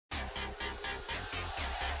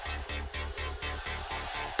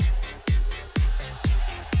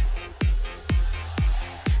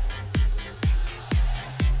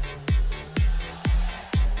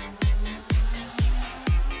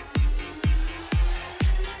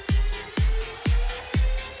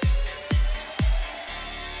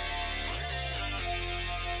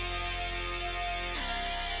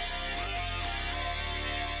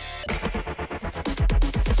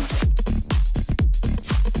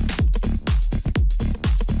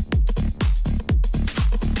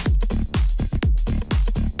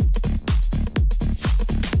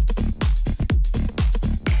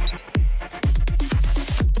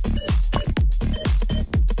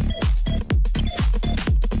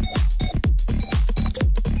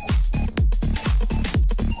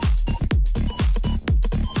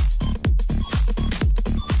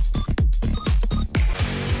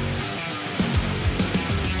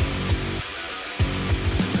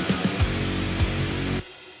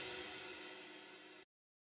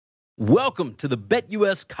Welcome to the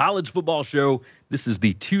BetUS College Football Show. This is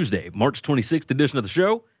the Tuesday, March 26th edition of the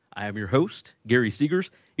show. I am your host, Gary Segars.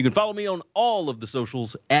 You can follow me on all of the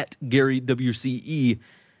socials at GaryWCE.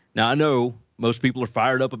 Now, I know most people are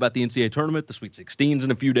fired up about the NCAA tournament, the Sweet 16s in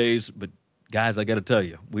a few days, but guys, I got to tell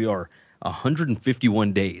you, we are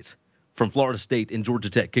 151 days from Florida State and Georgia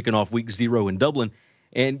Tech kicking off week 0 in Dublin.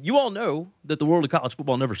 And you all know that the world of college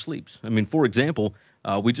football never sleeps. I mean, for example,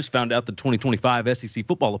 we just found out the 2025 SEC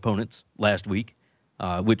football opponents last week,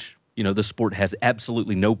 which, you know, the sport has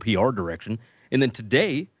absolutely no PR direction. And then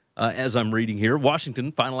today, as I'm reading here,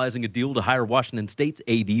 Washington finalizing a deal to hire Washington State's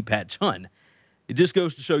AD, Pat Chun. It just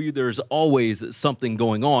goes to show you there's always something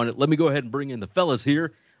going on. Let me go ahead and bring in the fellas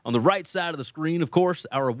here. On the right side of the screen, of course,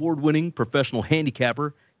 our award-winning professional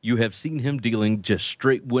handicapper. You have seen him dealing just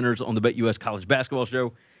straight winners on the BetUS College Basketball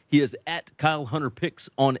Show. He is at Kyle Hunter Picks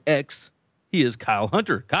on X. He is Kyle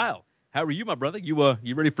Hunter. Kyle, how are you, my brother? You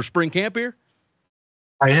ready for spring camp here?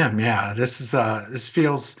 I am, yeah. This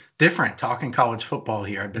feels different talking college football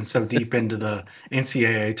here. I've been so deep into the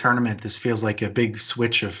NCAA tournament. This feels like a big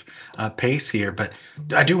switch of pace here. But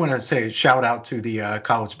I do want to say a shout out to the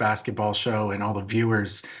College Basketball Show and all the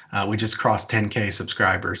viewers. We just crossed 10K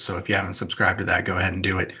subscribers. So if you haven't subscribed to that, go ahead and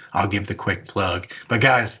do it. I'll give the quick plug. But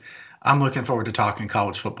guys, I'm looking forward to talking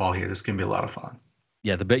college football here. This can be a lot of fun.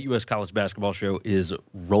 Yeah, the BetUS College Basketball Show is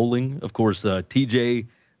rolling. Of course, TJ,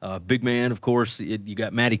 big man, of course. You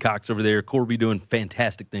got Matty Cox over there. Corby doing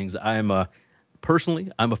fantastic things.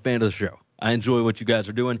 Personally, I'm a fan of the show. I enjoy what you guys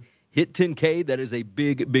are doing. Hit 10K. That is a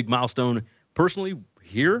big, big milestone. Personally,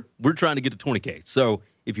 here, we're trying to get to 20K. So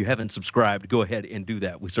if you haven't subscribed, go ahead and do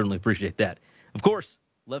that. We certainly appreciate that. Of course,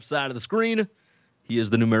 left side of the screen, he is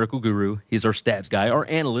the numerical guru. He's our stats guy, our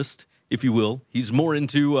analyst, if you will. He's more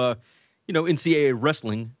into NCAA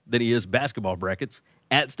wrestling than he is basketball brackets.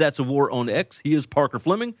 At Stats of War on X, he is Parker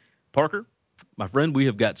Fleming. Parker, my friend, we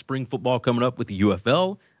have got spring football coming up with the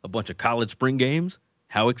UFL, a bunch of college spring games.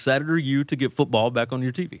 How excited are you to get football back on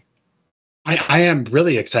your TV? I am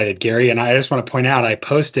really excited, Gary, and I just want to point out I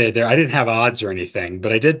posted there. I didn't have odds or anything,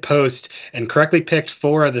 but I did post and correctly picked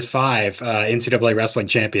 4 of the 5 NCAA wrestling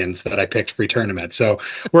champions that I picked pre-tournament. So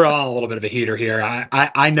we're all a little bit of a heater here.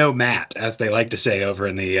 I know Matt, as they like to say over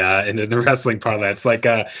in the wrestling parlance, like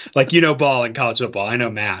ball in college football. I know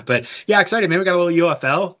Matt, but yeah, excited. Maybe we got a little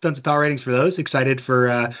UFL, done some power ratings for those. Excited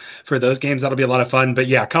for those games. That'll be a lot of fun. But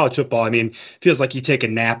yeah, college football. I mean, feels like you take a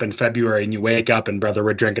nap in February and you wake up and brother,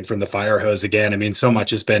 we're drinking from the fire hose again. I mean, so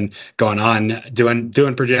much has been going on, doing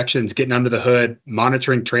projections, getting under the hood,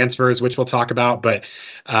 monitoring transfers, which we'll talk about. But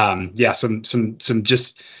some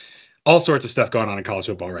just all sorts of stuff going on in college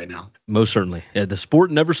football right now. Most certainly. Yeah, the sport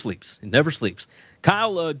never sleeps. It never sleeps.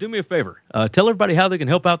 Kyle, do me a favor. Tell everybody how they can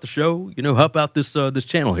help out the show, help out this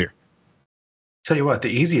channel here. Tell you what, the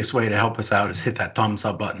easiest way to help us out is hit that thumbs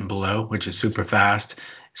up button below, which is super fast.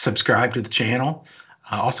 Subscribe to the channel.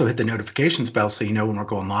 Also hit the notifications bell so you know when we're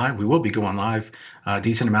going live. We will be going live a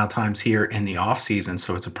decent amount of times here in the off season,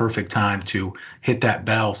 so it's a perfect time to hit that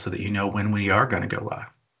bell so that you know when we are going to go live.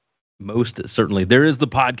 Most certainly. There is the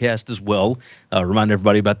podcast as well. Remind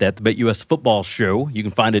everybody about that, the BetUS Football Show. You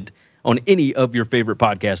can find it on any of your favorite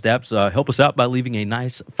podcast apps. Help us out by leaving a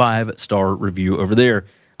nice 5-star review over there.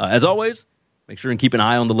 As always, make sure and keep an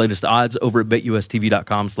eye on the latest odds over at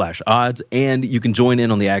betustv.com/odds, and you can join in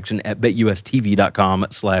on the action at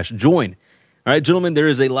betustv.com/join. All right, gentlemen, there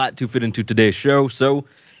is a lot to fit into today's show, so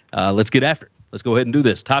let's get after it. Let's go ahead and do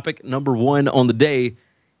this. Topic number 1 on the day,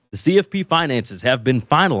 the CFP finances have been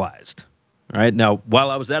finalized. All right, now, while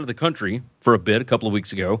I was out of the country for a couple of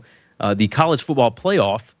weeks ago, the college football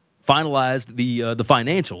playoff finalized the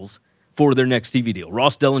financials for their next TV deal.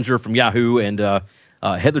 Ross Dellinger from Yahoo and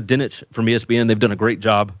Heather Dinich from ESPN, they've done a great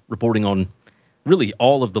job reporting on really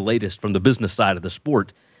all of the latest from the business side of the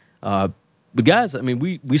sport. But guys, I mean,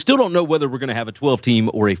 we still don't know whether we're going to have a 12-team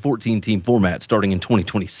or a 14-team format starting in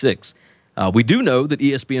 2026. We do know that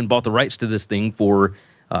ESPN bought the rights to this thing for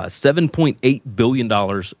 $7.8 billion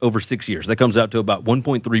over 6 years. That comes out to about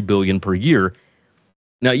 $1.3 billion per year.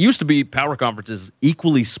 Now, it used to be power conferences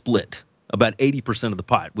equally split, about 80% of the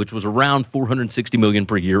pot, which was around $460 million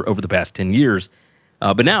per year over the past 10 years.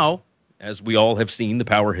 But now, as we all have seen, the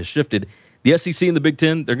power has shifted. The SEC and the Big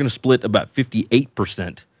Ten, they're going to split about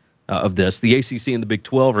 58% of this. The ACC and the Big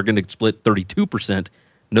 12 are going to split 32%.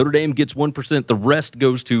 Notre Dame gets 1%. The rest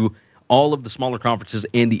goes to all of the smaller conferences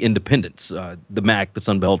and the independents, the MAC, the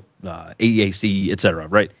Sun Belt, AAC, et cetera,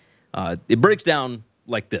 right? It breaks down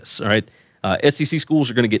like this, all right? SEC schools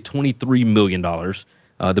are going to get $23 million.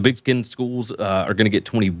 The Big Ten schools are going to get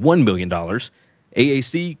 $21 million.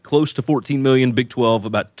 AAC, close to $14 million. Big 12,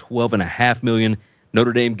 about $12.5 million.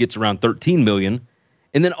 Notre Dame gets around $13 million.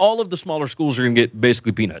 And then all of the smaller schools are going to get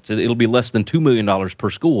basically peanuts. It'll be less than $2 million per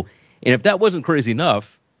school. And if that wasn't crazy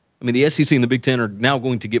enough, I mean, the SEC and the Big Ten are now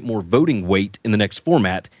going to get more voting weight in the next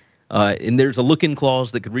format. And there's a look-in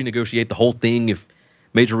clause that could renegotiate the whole thing if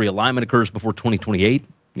major realignment occurs before 2028.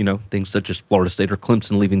 Things such as Florida State or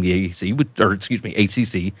Clemson leaving the ACC,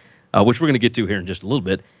 which we're going to get to here in just a little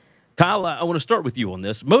bit. Kyle, I want to start with you on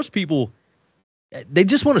this. Most people, they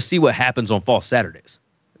just want to see what happens on fall Saturdays.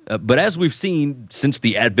 But as we've seen since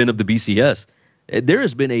the advent of the BCS, there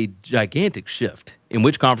has been a gigantic shift in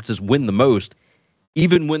which conferences win the most,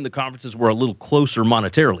 even when the conferences were a little closer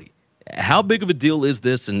monetarily. How big of a deal is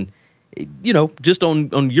this? And, just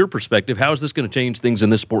on your perspective, how is this going to change things in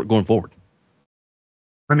this sport going forward?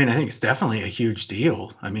 I mean, I think it's definitely a huge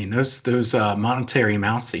deal. I mean, those monetary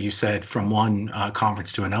amounts that you said from one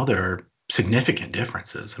conference to another are significant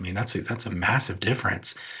differences. I mean, that's a massive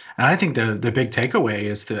difference. And I think the big takeaway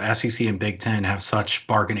is the SEC and Big Ten have such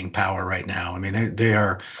bargaining power right now. I mean, they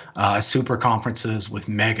are super conferences with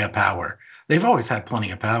mega power. They've always had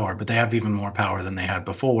plenty of power, but they have even more power than they had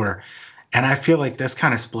before. And I feel like this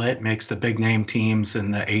kind of split makes the big name teams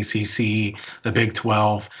in the ACC, the Big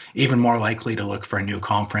 12, even more likely to look for a new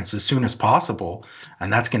conference as soon as possible. And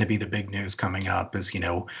that's going to be the big news coming up is,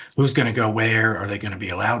 who's going to go where? Are they going to be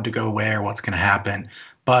allowed to go where? What's going to happen?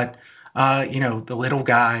 But, the little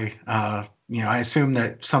guy, I assume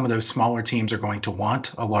that some of those smaller teams are going to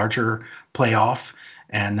want a larger playoff.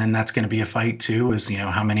 And then that's going to be a fight too, is,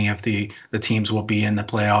 how many of the teams will be in the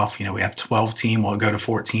playoff. We have 12 teams, will it go to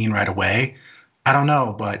 14 right away? I don't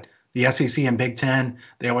know, but the SEC and Big Ten,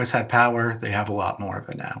 they always had power. They have a lot more of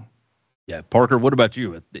it now. Yeah. Parker, what about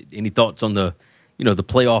you? Any thoughts on the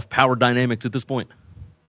playoff power dynamics at this point?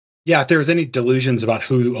 Yeah, if there was any delusions about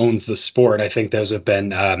who owns the sport, I think those have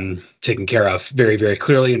been taken care of very, very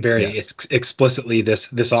clearly and very explicitly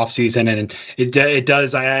this offseason. And it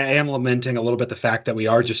does. I am lamenting a little bit the fact that we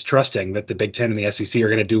are just trusting that the Big Ten and the SEC are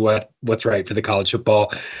going to do what's right for the college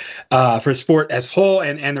football, for sport as whole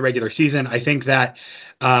and the regular season. I think that,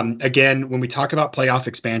 again, when we talk about playoff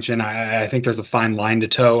expansion, I think there's a fine line to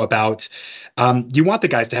toe about you want the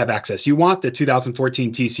guys to have access. You want the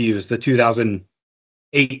 2014 TCUs, the 2008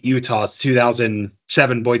 Utahs,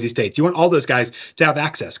 2007 Boise States. You want all those guys to have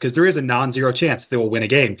access because there is a non-zero chance they will win a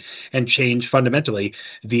game and change fundamentally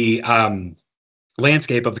the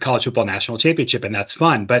landscape of the college football national championship, and that's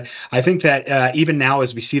fun. But I think that even now,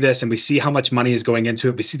 as we see this and we see how much money is going into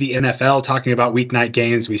it, we see the NFL talking about weeknight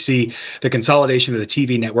games, we see the consolidation of the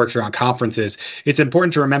TV networks around conferences. It's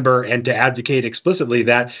important to remember and to advocate explicitly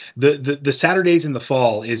that the Saturdays in the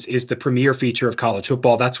fall is the premier feature of college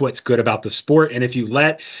football. That's what's good about the sport. And if you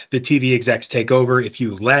let the TV execs take over, if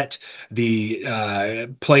you let the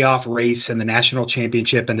playoff race and the national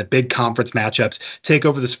championship and the big conference matchups take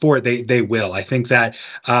over the sport, they will. I think that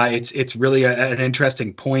it's really an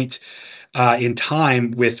interesting point in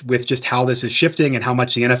time with just how this is shifting and how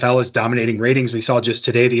much the NFL is dominating ratings. We saw just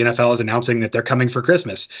today the NFL is announcing that they're coming for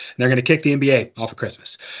Christmas. And they're going to kick the NBA off of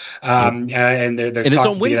Christmas. And there's it's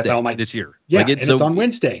on Wednesday the NFL might, this year. Yeah, it's on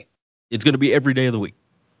Wednesday. It's going to be every day of the week.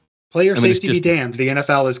 Player safety be damned. The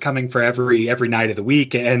NFL is coming for every night of the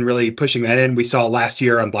week and really pushing that in. We saw last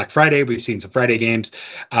year on Black Friday. We've seen some Friday games.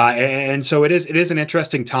 And so it is an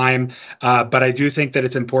interesting time. But I do think that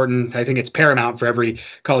it's important. I think it's paramount for every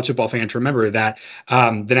college football fan to remember that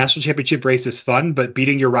the national championship race is fun, but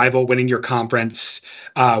beating your rival, winning your conference,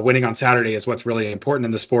 winning on Saturday is what's really important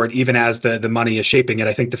in the sport, even as the money is shaping it.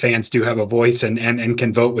 I think the fans do have a voice and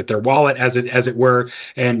can vote with their wallet, as it were,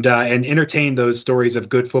 and entertain those stories of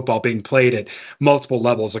good football being played at multiple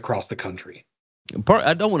levels across the country.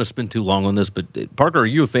 I don't want to spend too long on this, but Parker, are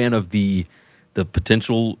you a fan of the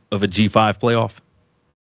potential of a G5 playoff?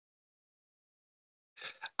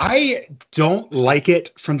 I don't like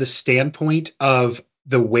it from the standpoint of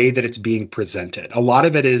the way that it's being presented. A lot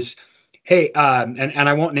of it is, hey, and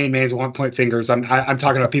I won't name names, I won't point fingers. I'm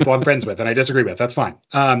talking about people I'm friends with and I disagree with. That's fine.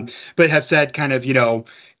 But have said kind of,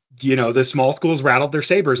 the small schools rattled their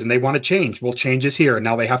sabers and they want to change. Well, change is here and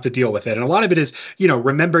now they have to deal with it. And a lot of it is,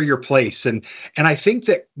 remember your place. And I think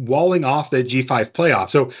that walling off the G5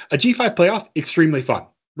 playoff. So a G5 playoff, extremely fun,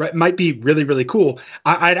 right? Might be really, really cool.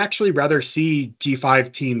 I'd actually rather see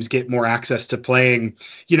G5 teams get more access to playing,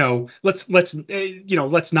 let's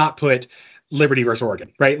not put Liberty versus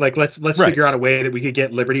Oregon, right? Like let's figure out a way that we could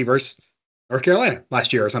get Liberty versus North Carolina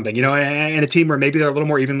last year or something, and a team where maybe they're a little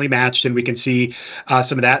more evenly matched and we can see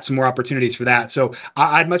some more opportunities for that. So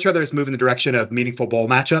I'd much rather just move in the direction of meaningful bowl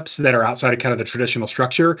matchups that are outside of kind of the traditional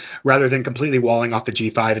structure rather than completely walling off the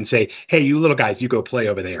G5 and say, hey, you little guys, you go play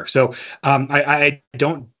over there. So I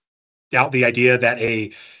don't doubt the idea that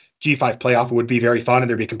a G5 playoff would be very fun and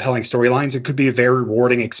there'd be compelling storylines. It could be a very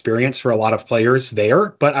rewarding experience for a lot of players there.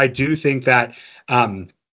 But I do think that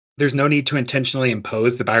there's no need to intentionally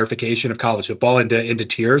impose the bifurcation of college football into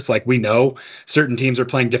tiers. Like, we know certain teams are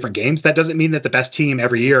playing different games. That doesn't mean that the best team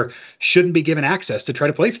every year shouldn't be given access to try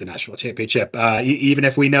to play for the national championship. Even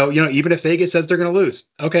if we know, even if Vegas says they're going to lose,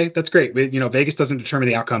 okay, that's great. Vegas doesn't determine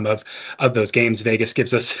the outcome of those games. Vegas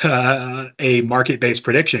gives us a market-based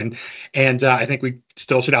prediction. And I think we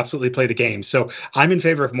still should absolutely play the game. So I'm in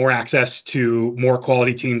favor of more access to more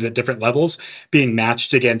quality teams at different levels being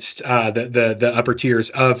matched against the upper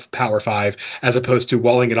tiers of Power 5, as opposed to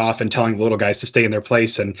walling it off and telling the little guys to stay in their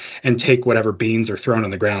place and take whatever beans are thrown on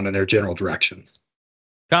the ground in their general direction.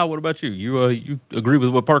 Kyle, what about you? You agree with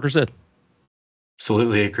what Parker said?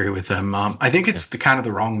 Absolutely agree with them. I think it's the kind of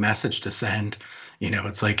the wrong message to send.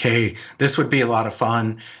 It's like, hey, this would be a lot of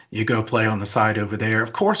fun. You go play on the side over there.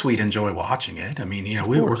 Of course, we'd enjoy watching it. I mean,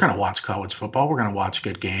 we're going to watch college football. We're going to watch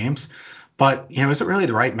good games. But, is it really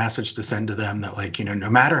the right message to send to them that, like, no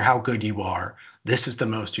matter how good you are, this is the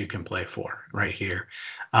most you can play for right here?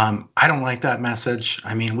 I don't like that message.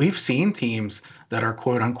 I mean, we've seen teams that are,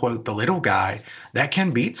 quote unquote, the little guy that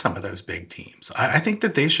can beat some of those big teams. I think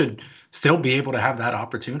that they should still be able to have that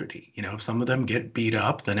opportunity. If some of them get beat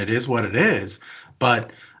up, then it is what it is.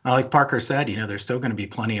 But like Parker said, there's still going to be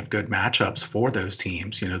plenty of good matchups for those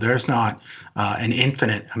teams. There's not an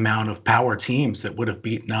infinite amount of power teams that would have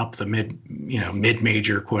beaten up the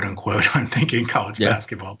mid-major, quote unquote, I'm thinking college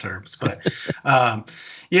basketball terms. But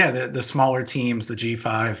the smaller teams, the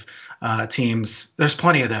G5 teams, there's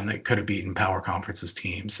plenty of them that could have beaten power conferences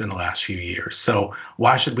teams in the last few years. So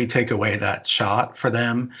why should we take away that shot for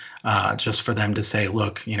them, just for them to say,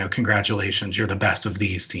 look, congratulations, you're the best of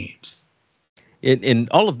these teams? And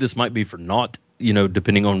all of this might be for naught,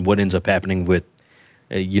 depending on what ends up happening with,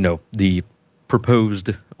 the proposed,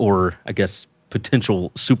 or I guess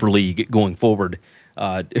potential Super League going forward.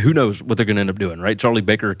 Who knows what they're going to end up doing, right? Charlie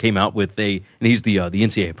Baker came out with and he's the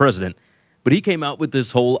NCAA president, but he came out with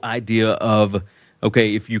this whole idea of,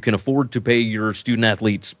 okay, if you can afford to pay your student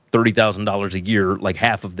athletes $30,000 a year, like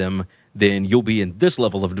half of them, then you'll be in this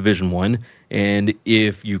level of Division I. And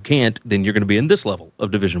if you can't, then you're going to be in this level of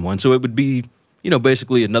Division I. So it would be,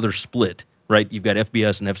 basically another split, right? You've got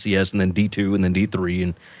FBS and FCS and then D2 and then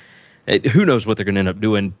D3. And who knows what they're going to end up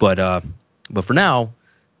doing. But for now,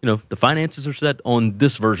 the finances are set on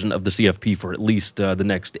this version of the CFP for at least the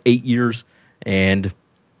next 8 years. And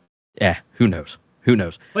who knows? Who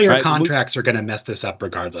knows? Player contracts are going to mess this up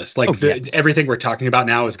regardless. Like everything we're talking about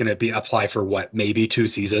now is going to be apply for maybe 2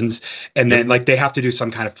 seasons. And then they have to do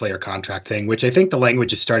some kind of player contract thing, which I think the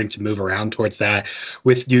language is starting to move around towards that.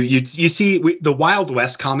 With you see the Wild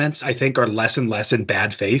West comments, I think, are less and less in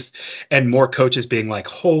bad faith, and more coaches being like,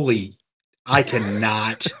 holy, I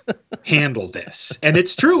cannot handle this. And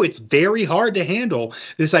it's true. It's very hard to handle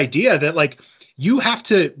this idea that you have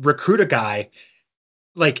to recruit a guy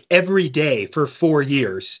every day for 4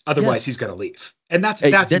 years. Otherwise he's going to leave. And that's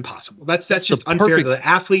impossible. That's just unfair to the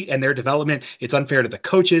athlete and their development. It's unfair to the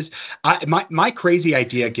coaches. My crazy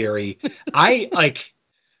idea, Gary,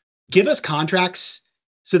 give us contracts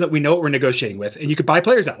so that we know what we're negotiating with, and you could buy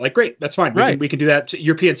players out. Great, that's fine. We can do that.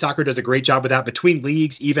 European soccer does a great job with that. Between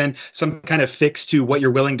leagues, even some kind of fix to what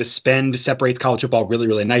you're willing to spend separates college football really,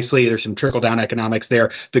 really nicely. There's some trickle down economics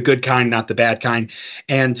there, the good kind, not the bad kind.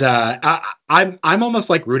 And I'm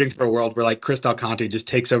almost rooting for a world where Chris Del Conte just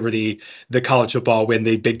takes over the college football when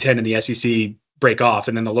the Big Ten and the SEC break off,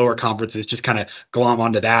 and then the lower conferences just kind of glom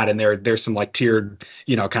onto that, and there's some tiered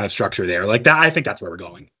kind of structure there that. I think that's where we're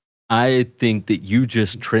going. I think that you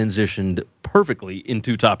just transitioned perfectly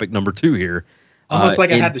into topic number 2 here. Almost I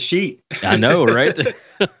had the sheet. I know, right?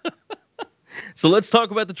 So let's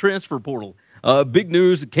talk about the transfer portal. Big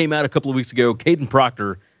news that came out a couple of weeks ago. Kadyn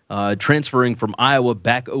Proctor transferring from Iowa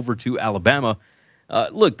back over to Alabama.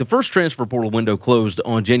 Look, the first transfer portal window closed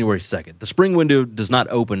on January 2nd. The spring window does not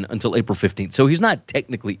open until April 15th. So he's not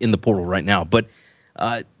technically in the portal right now, but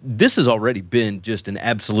this has already been just an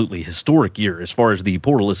absolutely historic year as far as the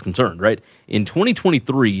portal is concerned, right? In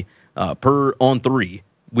 2023, per On3,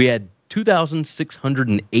 we had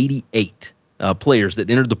 2,688 players that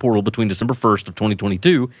entered the portal between December 1st of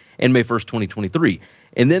 2022 and May 1st, 2023.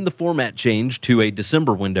 And then the format changed to a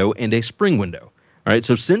December window and a spring window. All right,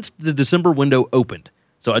 so since the December window opened,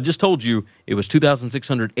 so I just told you it was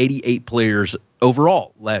 2,688 players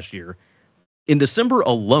overall last year. In December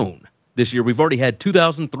alone, this year, we've already had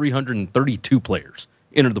 2,332 players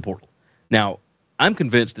enter the portal. Now, I'm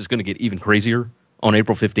convinced it's going to get even crazier on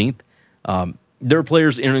April 15th. There are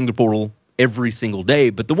players entering the portal every single day.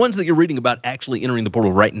 But the ones that you're reading about actually entering the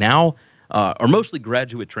portal right now are mostly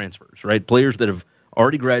graduate transfers, right? Players that have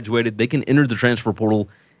already graduated, they can enter the transfer portal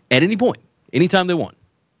at any point, anytime they want.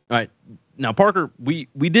 All right. Now, Parker, we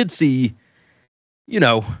did see,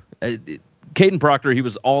 Kadyn Proctor, he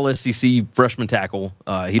was all SEC freshman tackle.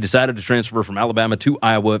 He decided to transfer from Alabama to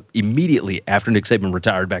Iowa immediately after Nick Saban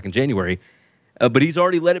retired back in January. But he's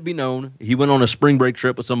already let it be known. He went on a spring break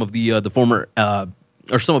trip with some of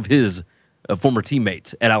some of his former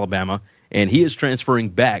teammates at Alabama, and he is transferring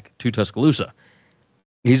back to Tuscaloosa.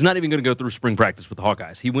 He's not even going to go through spring practice with the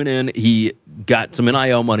Hawkeyes. He went in, he got some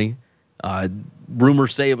NIL money.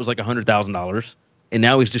 Rumors say it was like $100,000, and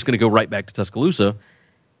now he's just going to go right back to Tuscaloosa.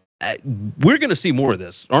 We're going to see more of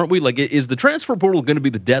this, aren't we? Like, is the transfer portal going to be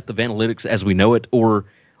the death of analytics as we know it, or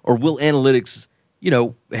will analytics,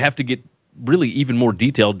 have to get really even more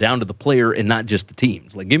detailed down to the player and not just the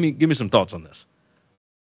teams? Like, give me some thoughts on this.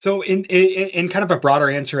 So in kind of a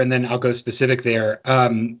broader answer, and then I'll go specific there.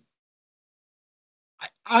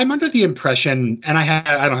 I'm under the impression, and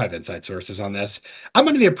I don't have inside sources on this. I'm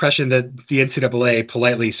under the impression that the NCAA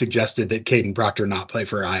politely suggested that Kadyn Proctor not play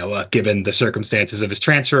for Iowa, given the circumstances of his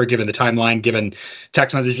transfer, given the timeline, given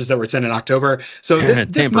text messages that were sent in October. So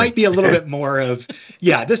this might be a little bit more of,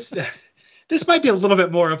 this might be a little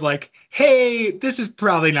bit more of like, hey, this is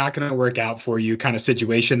probably not going to work out for you kind of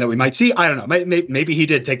situation that we might see. I don't know. Maybe he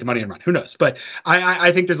did take the money and run. Who knows? But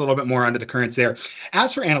I think there's a little bit more under the currents there.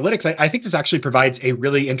 As for analytics, I think this actually provides a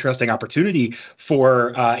really interesting opportunity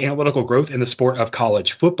for analytical growth in the sport of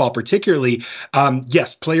college football, particularly.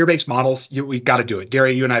 Yes, player-based models, we got to do it.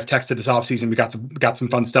 Gary, you and I have texted this offseason. We got some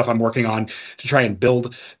fun stuff I'm working on to try and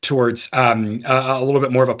build towards a little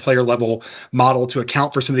bit more of a player-level model to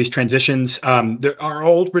account for some of these transitions. Our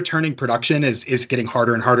old returning production is getting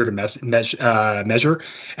harder and harder to measure.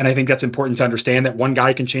 And I think that's important to understand that one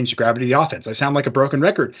guy can change the gravity of the offense. I sound like a broken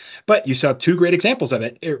record, but you saw two great examples of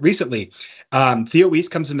it recently. Theo Weiss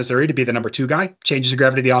comes to Missouri to be the number 2 guy, changes the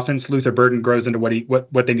gravity of the offense. Luther Burden grows into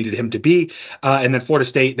what they needed him to be. And then Florida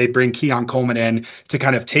State, they bring Keon Coleman in to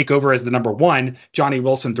kind of take over as the number 1. Johnny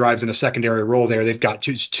Wilson thrives in a secondary role there. They've got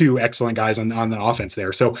two excellent guys on the offense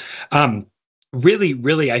there. So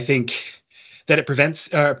really, I think that it presents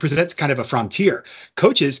kind of a frontier.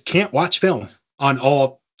 Coaches can't watch film on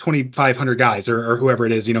all 2,500 guys or whoever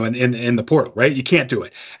it is, in the portal, right? You can't do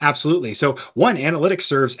it. Absolutely. So analytics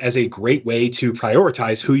serves as a great way to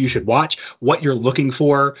prioritize who you should watch, what you're looking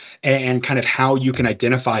for, and kind of how you can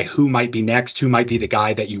identify who might be next, who might be the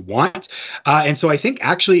guy that you want. And so I think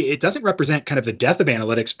actually it doesn't represent kind of the death of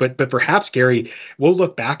analytics, but perhaps, Gary, we'll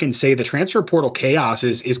look back and say the transfer portal chaos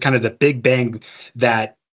is kind of the big bang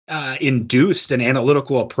that induced an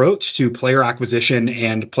analytical approach to player acquisition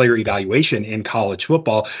and player evaluation in college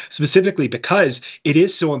football, specifically because it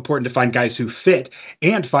is so important to find guys who fit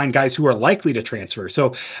and find guys who are likely to transfer.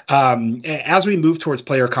 So as we move towards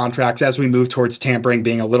player contracts, as we move towards tampering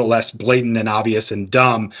being a little less blatant and obvious and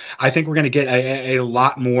dumb, I think we're going to get a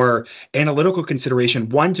lot more analytical consideration,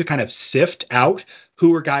 one, to kind of sift out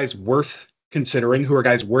who are guys worth considering, who are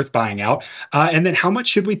guys worth buying out, and then how much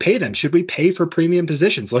should we pay them? Should we pay for premium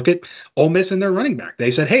positions? Look at Ole Miss and their running back.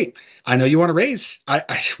 They said, hey, I know you want to raise.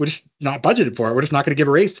 We're just not budgeted for it. We're just not going to give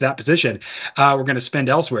a raise to that position. We're going to spend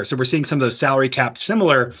elsewhere. So we're seeing some of those salary cap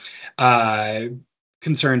similar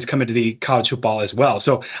concerns come into the college football as well.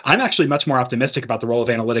 So I'm actually much more optimistic about the role of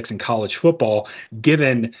analytics in college football,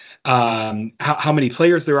 given how many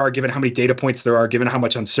players there are, given how many data points there are, given how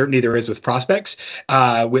much uncertainty there is with prospects,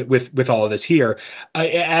 with all of this here.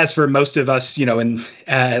 As for most of us, in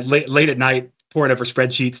late at night, poring over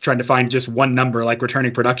spreadsheets, trying to find just one number like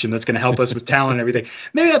returning production that's going to help us with talent and everything.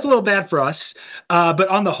 Maybe that's a little bad for us. But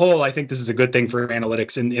on the whole, I think this is a good thing for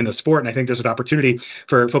analytics in the sport. And I think there's an opportunity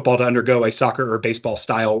for football to undergo a soccer or baseball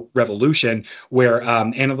style revolution where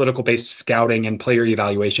analytical based scouting and player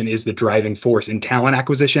evaluation is the driving force in talent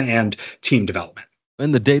acquisition and team development.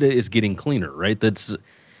 And the data is getting cleaner, right?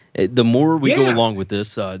 The more we go along with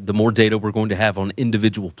this, the more data we're going to have on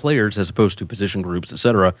individual players as opposed to position groups, et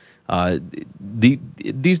cetera.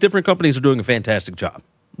 These different companies are doing a fantastic job,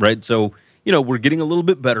 right? So, we're getting a little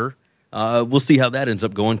bit better. We'll see how that ends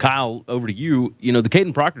up going. Kyle, over to you. The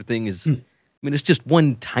Kadyn Proctor thing is, it's just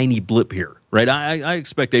one tiny blip here, right? I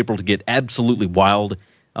expect April to get absolutely wild,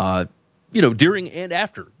 during and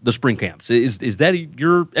after the spring camps. Is that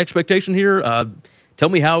your expectation here? Tell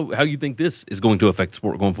me how you think this is going to affect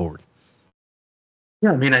sport going forward.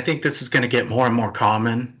 Yeah, I think this is going to get more and more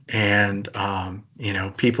common, and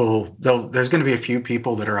people. There's going to be a few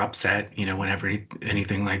people that are upset. Whenever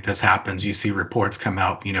anything like this happens, you see reports come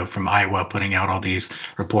out. From Iowa putting out all these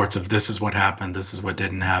reports of this is what happened, this is what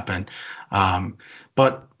didn't happen.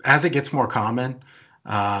 But as it gets more common,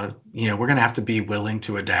 we're going to have to be willing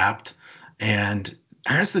to adapt. And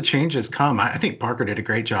as the changes come, I think Parker did a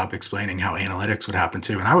great job explaining how analytics would happen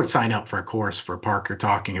too. And I would sign up for a course for Parker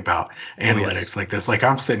talking about analytics like this. Like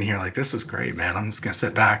I'm sitting here like, this is great, man. I'm just going to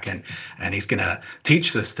sit back and he's going to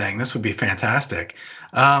teach this thing. This would be fantastic.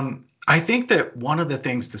 I think that one of the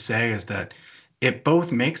things to say is that it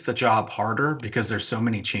both makes the job harder because there's so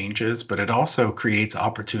many changes, but it also creates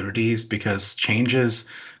opportunities because changes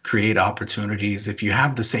create opportunities. If you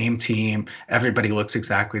have the same team, everybody looks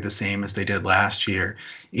exactly the same as they did last year.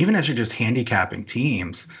 Even as you're just handicapping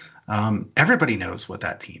teams, everybody knows what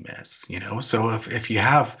that team is, So if you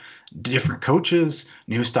have different coaches,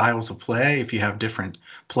 new styles of play, if you have different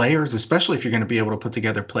players, especially if you're going to be able to put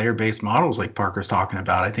together player-based models like Parker's talking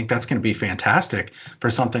about, I think that's going to be fantastic for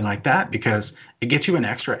something like that because it gets you an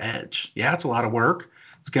extra edge. Yeah, it's a lot of work.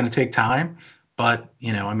 It's going to take time. But,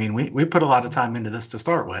 we put a lot of time into this to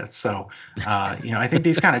start with. So, I think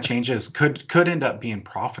these kind of changes could end up being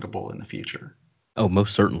profitable in the future. Oh,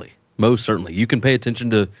 most certainly. Most certainly. You can pay attention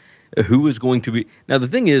to who is going to be. Now, the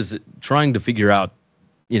thing is trying to figure out,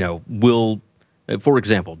 will, for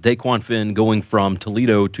example, Daquan Finn going from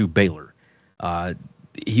Toledo to Baylor.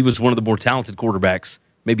 He was one of the more talented quarterbacks,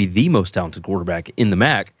 maybe the most talented quarterback in the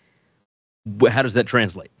MAC. How does that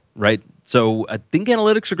translate, right? So I think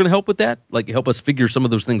analytics are going to help with that, like help us figure some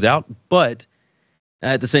of those things out. But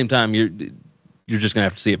at the same time, you're just going to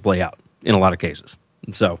have to see it play out in a lot of cases.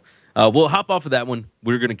 And so we'll hop off of that one.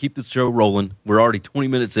 We're going to keep this show rolling. We're already 20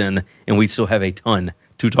 minutes in, and we still have a ton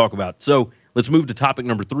to talk about. So let's move to topic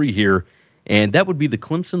number 3 here, and that would be the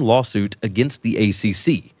Clemson lawsuit against the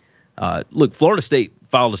ACC. Look, Florida State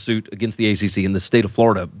filed a suit against the ACC in the state of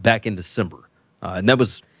Florida back in December. And that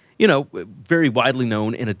was, very widely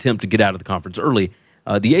known an attempt to get out of the conference early.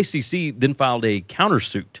 The ACC then filed a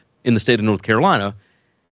countersuit in the state of North Carolina.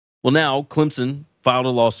 Well, now Clemson filed a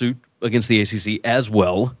lawsuit against the ACC as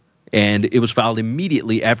well, and it was filed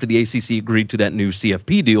immediately after the ACC agreed to that new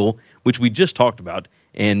CFP deal, which we just talked about.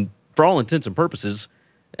 And for all intents and purposes,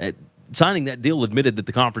 signing that deal admitted that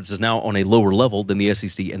the conference is now on a lower level than the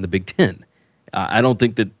SEC and the Big Ten. I don't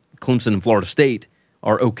think that Clemson and Florida State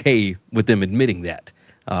are okay with them admitting that.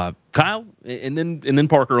 Kyle, and then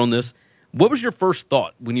Parker on this. What was your first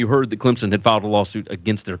thought when you heard that Clemson had filed a lawsuit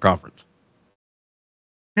against their conference?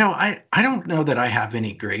 I don't know that I have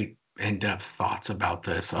any great in-depth thoughts about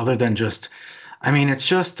this other than just, it's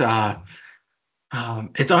just,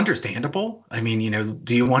 it's understandable.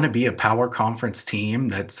 Do you want to be a power conference team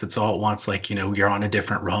that's all at once, like, you're on a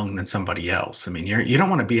different rung than somebody else? You don't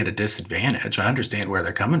want to be at a disadvantage. I understand where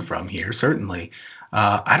they're coming from here, certainly.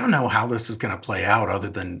 I don't know how this is going to play out other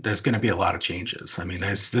than there's going to be a lot of changes.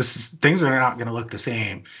 Things are not going to look the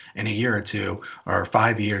same in a year or two or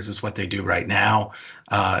 5 years as what they do right now.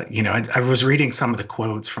 I was reading some of the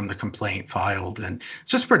quotes from the complaint filed, and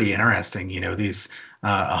it's just pretty interesting. These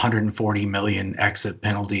 140 million exit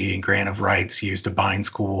penalty and grant of rights used to bind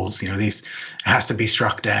schools. These has to be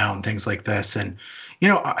struck down, things like this. And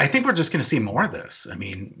I think we're just going to see more of this.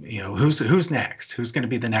 Who's next? Who's going to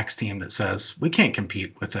be the next team that says we can't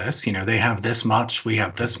compete with this? They have this much, we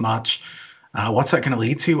have this much. What's that going to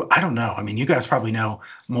lead to? I don't know. You guys probably know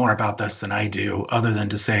more about this than I do, other than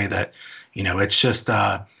to say that, it's just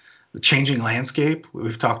the changing landscape.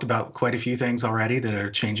 We've talked about quite a few things already that are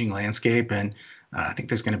changing landscape, and I think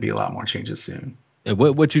there's going to be a lot more changes soon.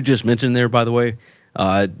 What you just mentioned there, by the way,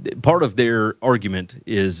 part of their argument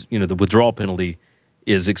is, the withdrawal penalty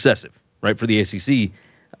is excessive, right, for the ACC.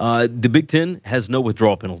 The Big Ten has no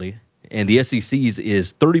withdrawal penalty, and the SEC's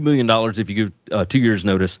is $30 million if you give 2 years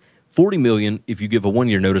notice, $40 million if you give a 1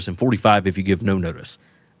 year notice, and $45 if you give no notice.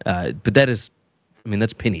 But that is,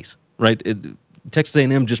 that's pennies, right? Texas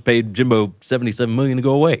A&M just paid Jimbo $77 million to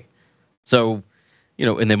go away. So,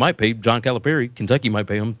 and they might pay John Calipari. Kentucky might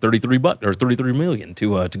pay him $33 million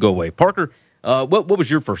to go away. Parker, what was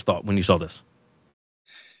your first thought when you saw this?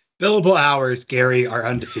 Billable hours, Gary, are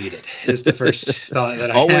undefeated is the first thought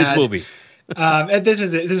that I always had. Will be. And this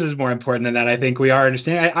is more important than that. I think we are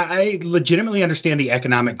understanding. I legitimately understand the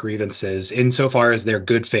economic grievances insofar as their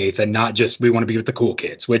good faith and not just we want to be with the cool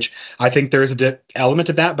kids, which I think there is an element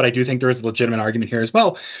of that, but I do think there is a legitimate argument here as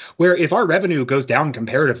well, where if our revenue goes down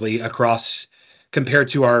comparatively compared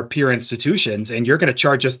to our peer institutions, and you're going to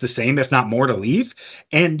charge us the same, if not more, to leave,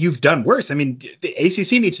 and you've done worse. The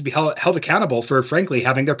ACC needs to be held accountable for, frankly,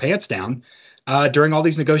 having their pants down during all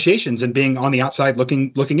these negotiations and being on the outside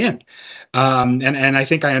looking in. And I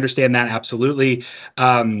think I understand that absolutely.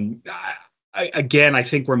 Again, I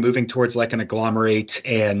think we're moving towards like an agglomerate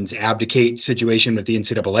and abdicate situation with the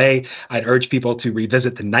NCAA. I'd urge people to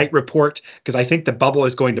revisit the Knight report because I think the bubble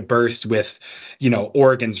is going to burst with,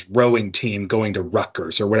 Oregon's rowing team going to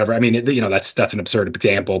Rutgers or whatever. I mean, that's an absurd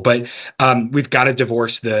example, but we've got to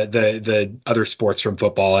divorce the other sports from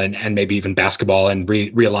football and maybe even basketball and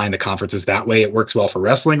realign the conferences that way. It works well for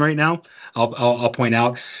wrestling right now. I'll point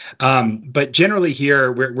out, but generally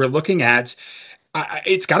here we're looking at.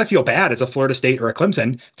 It's got to feel bad as a Florida State or a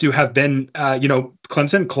Clemson to have been,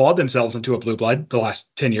 Clemson clawed themselves into a blue blood the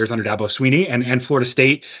last 10 years under Dabo Swinney, and Florida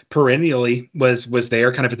State perennially was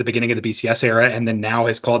there kind of at the beginning of the BCS era, and then now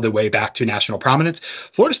has clawed their way back to national prominence.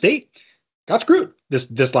 Florida State got screwed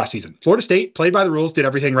this last season. Florida State played by the rules, did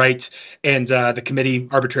everything right, and the committee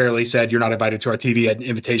arbitrarily said, you're not invited to our TV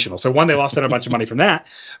invitational. So one, they lost out a bunch of money from that,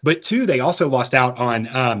 but two, they also lost out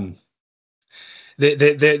on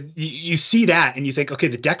you see that and you think, okay,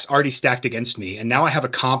 the deck's already stacked against me, and now I have a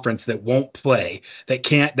conference that won't play, that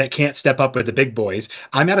can't step up with the big boys.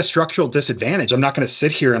 I'm at a structural disadvantage. I'm not going to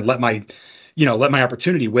sit here and let my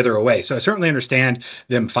opportunity wither away. So I certainly understand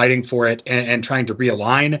them fighting for it and trying to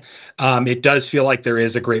realign. It does feel like there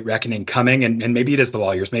is a great reckoning coming, and maybe it is the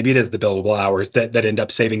lawyers, maybe it is the billable hours that end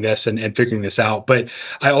up saving this and figuring this out. But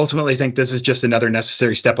I ultimately think this is just another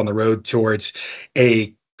necessary step on the road towards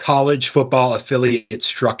a college football affiliate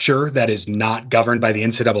structure that is not governed by the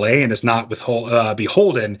NCAA and is not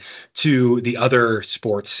beholden to the other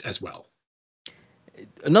sports as well.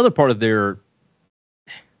 Another part of their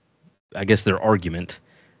argument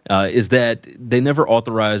is that they never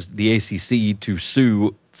authorized the ACC to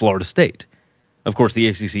sue Florida State. Of course, the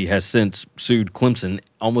ACC has since sued Clemson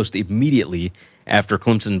almost immediately after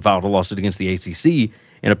Clemson filed a lawsuit against the ACC,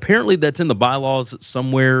 and apparently that's in the bylaws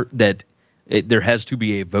somewhere that there has to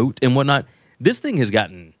be a vote and whatnot. This thing has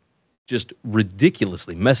gotten just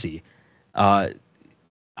ridiculously messy.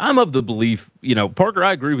 I'm of the belief, Parker,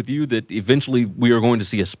 I agree with you that eventually we are going to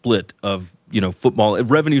see a split of, football,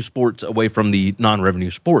 revenue sports away from the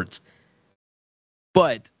non-revenue sports.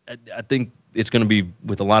 But I think it's going to be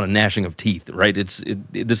with a lot of gnashing of teeth, right? This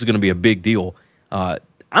is going to be a big deal.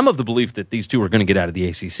 I'm of the belief that these two are going to get out of the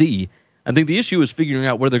ACC. I think the issue is figuring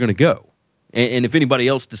out where they're going to go. And if anybody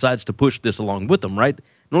else decides to push this along with them, right?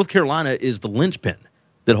 North Carolina is the linchpin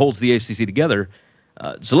that holds the ACC together.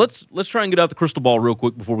 So let's try and get out the crystal ball real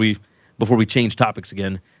quick before we change topics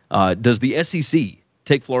again. Does the SEC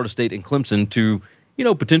take Florida State and Clemson to,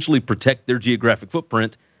 potentially protect their geographic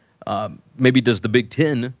footprint? Maybe does the Big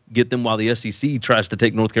Ten get them while the SEC tries to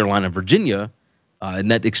take North Carolina and Virginia,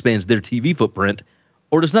 and that expands their TV footprint?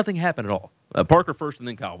 Or does nothing happen at all? Parker first and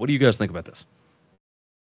then Kyle. What do you guys think about this?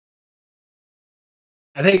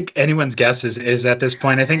 I think anyone's guess is at this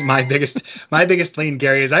point. I think my biggest lean,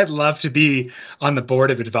 Gary, is I'd love to be on the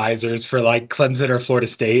board of advisors for like Clemson or Florida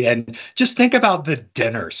State, and just think about the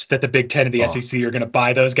dinners that the Big Ten and the SEC are going to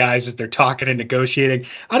buy those guys as they're talking and negotiating.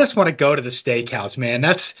 I just want to go to the steakhouse, man.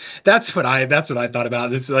 That's what I thought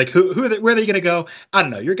about. It's like where are they going to go? I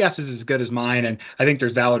don't know. Your guess is as good as mine, and I think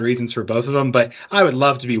there's valid reasons for both of them. But I would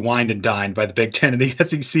love to be wined and dined by the Big Ten and the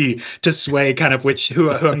SEC to sway kind of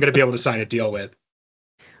who I'm going to be able to sign a deal with.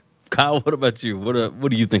 Kyle, what about you? What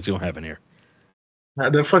do you think's going to happen here?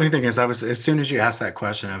 The funny thing is, as soon as you asked that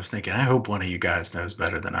question, I was thinking, I hope one of you guys knows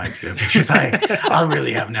better than I do, because I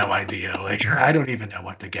really have no idea. Like, I don't even know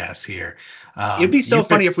what to guess here. It'd be so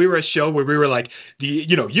funny if we were a show where we were like,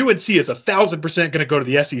 UNC is 1,000% going to go to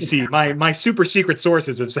the SEC. My super secret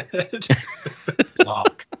sources have said.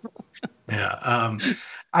 Talk. Yeah.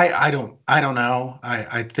 I don't know.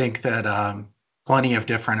 I think that plenty of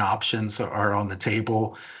different options are on the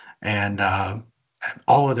table. And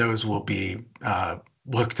all of those will be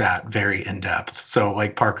looked at very in depth. So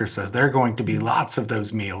like Parker says, there are going to be lots of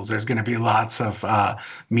those meals. There's going to be lots of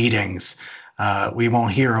meetings. We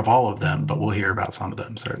won't hear of all of them, but we'll hear about some of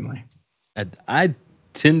them, certainly. I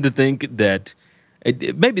tend to think that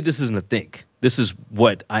maybe this isn't a think. This is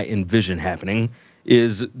what I envision happening,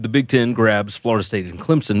 is the Big Ten grabs Florida State and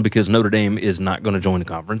Clemson because Notre Dame is not going to join the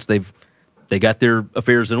conference. They got their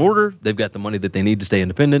affairs in order. They've got the money that they need to stay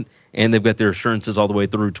independent, and they've got their assurances all the way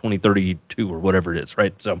through 2032 or whatever it is,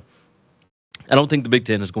 right? So I don't think the Big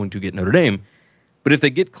Ten is going to get Notre Dame. But if they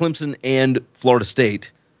get Clemson and Florida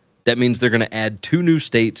State, that means they're going to add 2 new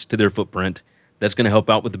states to their footprint. That's going to help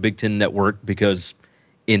out with the Big Ten network, because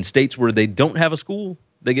in states where they don't have a school,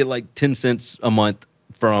 they get like 10 cents a month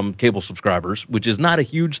from cable subscribers, which is not a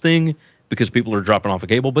huge thing because people are dropping off of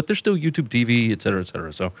cable, but there's still YouTube TV, et cetera, et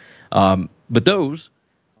cetera. So, but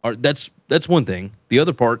that's one thing. The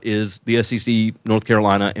other part is the SEC, North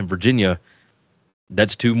Carolina, and Virginia.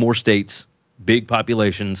 That's 2 more states, big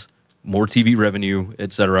populations. more TV revenue,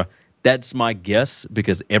 etc. That's my guess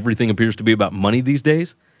because everything appears to be about money these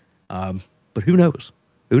days. But who knows?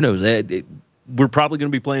 Who knows? We're probably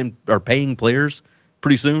going to be paying players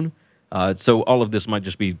pretty soon. So all of this might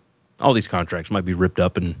just be, all these contracts might be ripped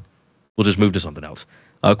up and we'll just move to something else.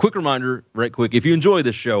 Quick reminder, right quick, if you enjoy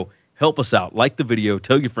this show, help us out. Like the video,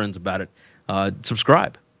 tell your friends about it.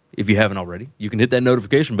 Subscribe if you haven't already. You can hit that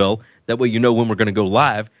notification bell. That way you know when we're going to go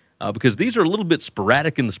live because these are a little bit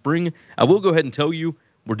sporadic in the spring. I will go ahead and tell you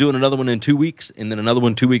we're doing another one in 2 weeks and then another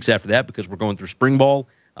one 2 weeks after that because we're going through spring ball.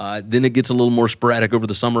 Then it gets a little more sporadic over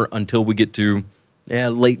the summer until we get to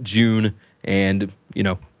late June and,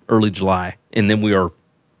 early July. And then we are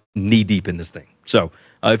knee deep in this thing. So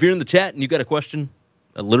if you're in the chat and you got a question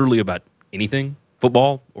literally about anything,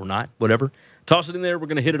 football or not, whatever, toss it in there. We're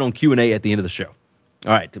going to hit it on Q&A at the end of the show.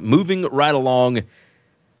 All right, moving right along,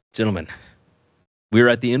 gentlemen, we're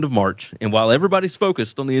at the end of March. And while everybody's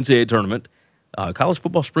focused on the NCAA tournament, college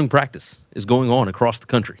football spring practice is going on across the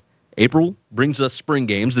country. April brings us spring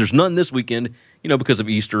games. There's none this weekend, because of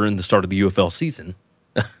Easter and the start of the UFL season.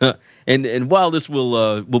 and while this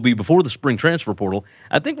will be before the spring transfer portal,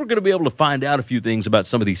 I think we're going to be able to find out a few things about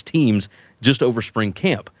some of these teams just over spring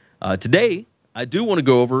camp. Today, I do want to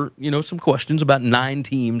go over, some questions about 9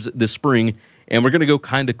 teams this spring, and we're going to go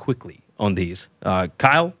kind of quickly on these.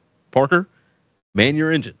 Kyle, Parker, man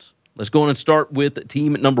your engines. Let's go on and start with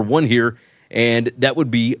team number 1 here, and that would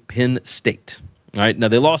be Penn State. All right, now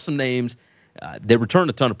they lost some names. They returned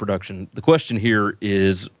a ton of production. The question here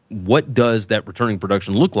is, what does that returning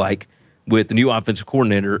production look like with the new offensive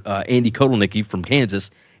coordinator, Andy Kotelnicki from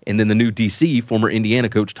Kansas, and then the new DC, former Indiana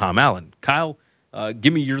coach Tom Allen? Kyle,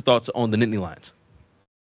 give me your thoughts on the Nittany Lions.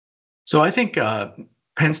 So I think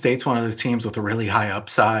Penn State's one of those teams with a really high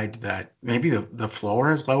upside that maybe the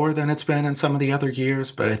floor is lower than it's been in some of the other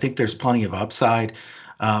years, but I think there's plenty of upside.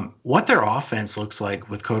 What their offense looks like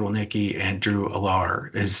with Kotelnicki and Drew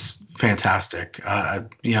Allar is fantastic.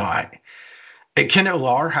 Can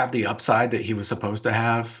Allar have the upside that he was supposed to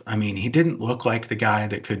have? I mean, he didn't look like the guy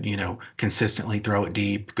that could, consistently throw it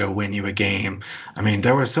deep, go win you a game. I mean,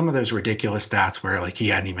 there was some of those ridiculous stats where he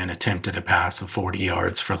hadn't even attempted a pass of 40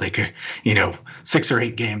 yards for 6 or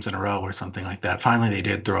 8 games in a row or something like that. Finally, they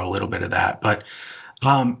did throw a little bit of that. But,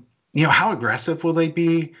 how aggressive will they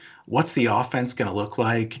be? What's the offense going to look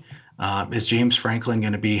like? Is James Franklin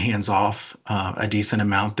going to be hands off a decent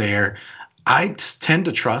amount there? I tend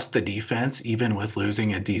to trust the defense, even with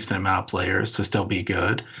losing a decent amount of players, to still be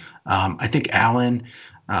good. I think Allen,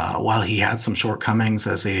 while he had some shortcomings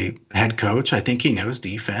as a head coach, I think he knows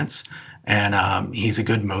defense, and he's a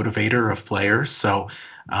good motivator of players. So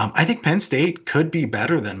I think Penn State could be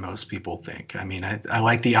better than most people think. I mean, I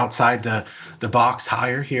like the outside the box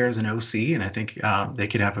hire here as an OC, and I think they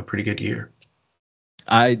could have a pretty good year.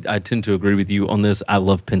 I tend to agree with you on this. I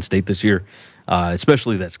love Penn State this year,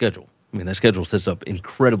 especially that schedule. I mean, that schedule sets up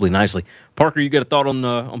incredibly nicely. Parker, you got a thought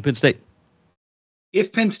on Penn State?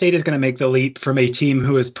 If Penn State is going to make the leap from a team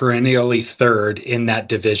who is perennially third in that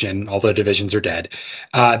division, although divisions are dead,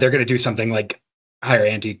 they're going to do something like hire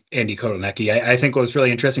Andy Kotelnicki. I think what was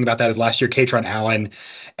really interesting about that is last year, Katron Allen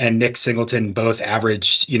and Nick Singleton both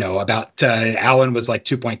averaged, about Allen was like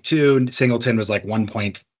 2.2, Singleton was like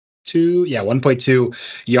 1.2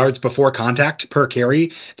 yards before contact per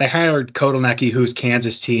carry. They hired Kotelnicki, whose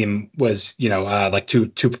Kansas team was, like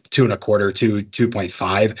 2.25,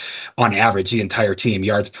 2.5 on average, the entire team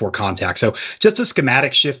yards before contact. So just a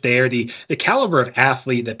schematic shift there. The caliber of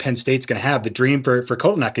athlete that Penn State's going to have, the dream for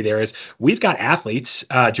Kotelnicki there is we've got athletes,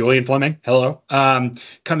 Julian Fleming, hello,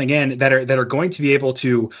 coming in that are going to be able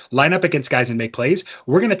to line up against guys and make plays.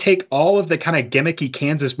 We're going to take all of the kind of gimmicky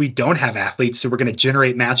Kansas, we don't have athletes, so we're going to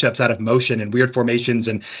generate matchups out of motion and weird formations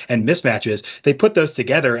and mismatches. They put those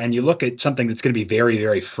together and you look at something that's going to be very,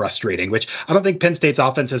 very frustrating, which I don't think Penn State's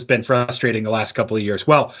offense has been frustrating the last couple of years.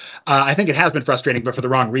 Well, I think it has been frustrating, but for the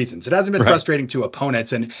wrong reasons. It hasn't been frustrating to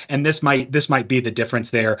opponents, and this might be the difference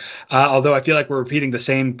there. Although I feel like we're repeating the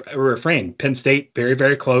same refrain. Penn State, very,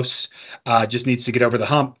 very close, just needs to get over the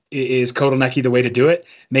hump. Is Kotelnicki the way to do it?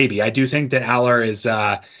 Maybe. I do think that Allar is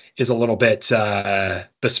a little bit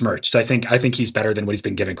besmirched. I think he's better than what he's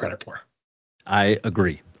been given credit for. I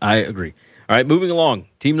agree. All right, moving along.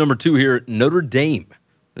 Team number 2 here, Notre Dame.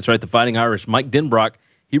 That's right, the Fighting Irish. Mike Denbrock,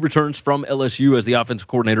 he returns from LSU as the offensive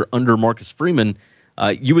coordinator under Marcus Freeman.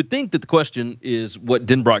 You would think that the question is what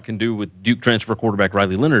Denbrock can do with Duke transfer quarterback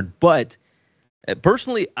Riley Leonard, but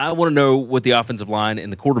personally, I want to know what the offensive line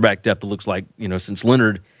and the quarterback depth looks like, since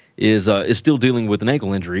Leonard is still dealing with an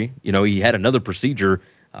ankle injury. He had another procedure.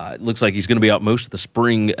 It looks like he's going to be out most of the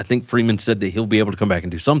spring. I think Freeman said that he'll be able to come back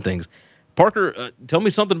and do some things. Parker, tell me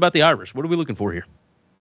something about the Irish. What are we looking for here?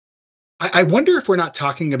 I wonder if we're not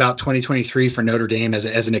talking about 2023 for Notre Dame as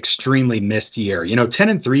an extremely missed year.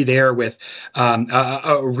 10-3 there with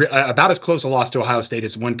about as close a loss to Ohio State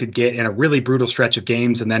as one could get in a really brutal stretch of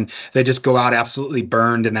games, and then they just go out absolutely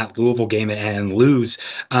burned in that Louisville game and lose.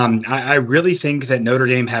 I really think that Notre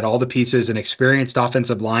Dame had all the pieces, an experienced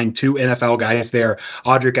offensive line, 2 NFL guys there,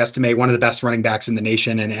 Audric Estime, one of the best running backs in the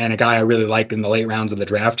nation, and a guy I really liked in the late rounds of the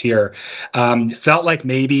draft here. Felt like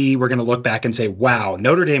maybe we're going to look back and say, wow,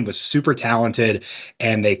 Notre Dame was super talented,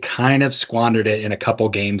 and they kind of squandered it in a couple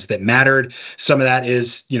games that mattered. Some of that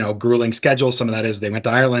is, grueling schedule. Some of that is they went to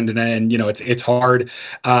Ireland, and it's hard.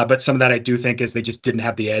 But some of that I do think is they just didn't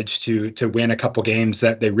have the edge to win a couple games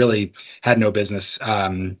that they really had no business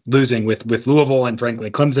losing with Louisville and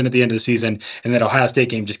frankly Clemson at the end of the season, and that Ohio State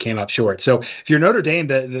game just came up short. So if you're Notre Dame,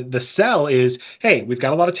 the sell is, hey, we've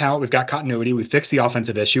got a lot of talent, we've got continuity, we fixed the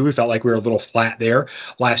offensive issue. We felt like we were a little flat there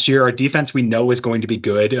last year. Our defense we know is going to be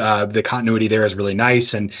good. The continuity there is really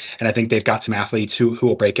nice, and I think they've got some athletes who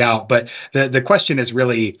will break out. But the question is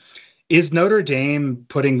really, is Notre Dame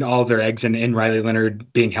putting all of their eggs in Riley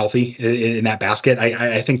Leonard being healthy in that basket?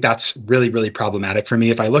 I think that's really, really problematic for me.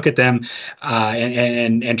 If I look at them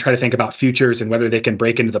and try to think about futures and whether they can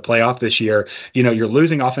break into the playoff this year, you're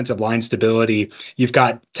losing offensive line stability. You've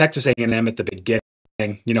got Texas A&M at the beginning.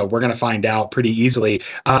 We're going to find out pretty easily.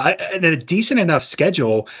 And a decent enough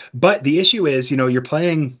schedule, but the issue is, you're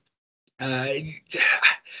playing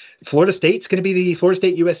Florida State's going to be the Florida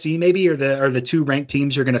State USC maybe, or the 2 ranked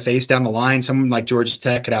teams you're going to face down the line. Someone like Georgia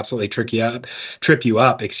Tech could absolutely trip you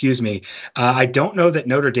up. I don't know that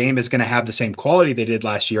Notre Dame is going to have the same quality they did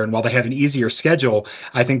last year. And while they have an easier schedule,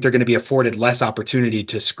 I think they're going to be afforded less opportunity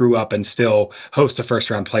to screw up and still host a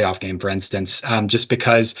first round playoff game, for instance, just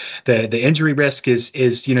because the injury risk is,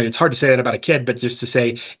 it's hard to say that about a kid, but just to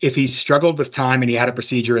say, if he struggled with time and he had a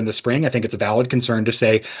procedure in the spring, I think it's a valid concern to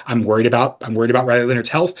say, I'm worried about Riley Leonard's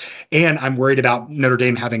health. And I'm worried about Notre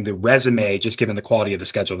Dame having the resume, just given the quality of the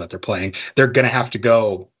schedule that they're playing. They're going to have to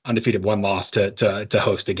go undefeated, 1 loss to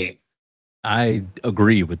host a game. I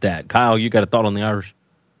agree with that. Kyle, you got a thought on the Irish?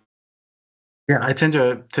 Yeah, I tend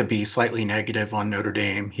to be slightly negative on Notre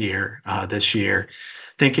Dame here this year,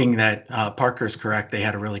 thinking that Parker's correct. They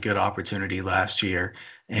had a really good opportunity last year.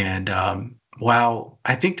 And while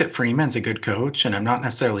I think that Freeman's a good coach, and I'm not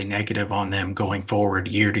necessarily negative on them going forward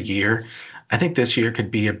year to year, I think this year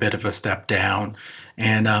could be a bit of a step down.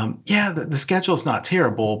 And the schedule is not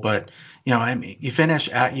terrible, but you finish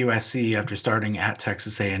at USC after starting at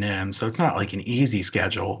Texas A&M, so it's not like an easy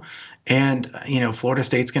schedule. And Florida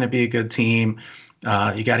State's going to be a good team.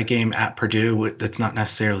 You got a game at Purdue that's not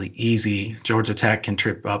necessarily easy. Georgia Tech can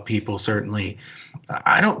trip up people, certainly.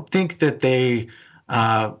 I don't think that they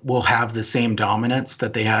will have the same dominance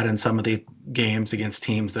that they had in some of the games against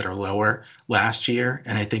teams that are lower last year.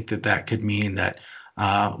 And I think that could mean that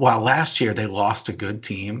while last year they lost to good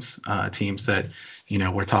teams, teams that,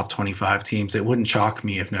 were top 25 teams, it wouldn't shock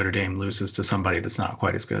me if Notre Dame loses to somebody that's not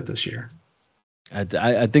quite as good this year.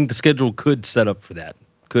 I think the schedule could set up for that.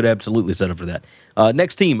 Could absolutely set up for that.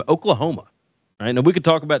 Next team, Oklahoma. All right, now we could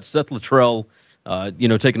talk about Seth Littrell,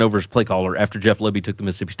 taking over as play caller after Jeff Lebby took the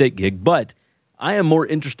Mississippi State gig, but I am more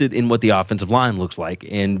interested in what the offensive line looks like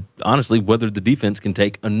and, honestly, whether the defense can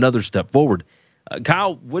take another step forward.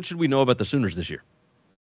 Kyle, what should we know about the Sooners this year?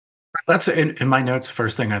 That's in my notes. The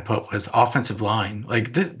first thing I put was offensive line.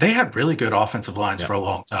 Like they had really good offensive lines for a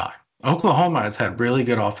long time. Oklahoma has had really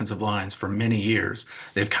good offensive lines for many years.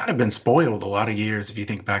 They've kind of been spoiled a lot of years if you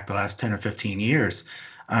think back the last 10 or 15 years.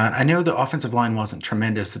 I know the offensive line wasn't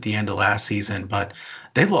tremendous at the end of last season, but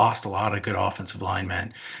they lost a lot of good offensive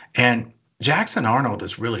linemen. And Jackson Arnold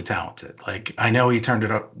is really talented. Like, I know he turned it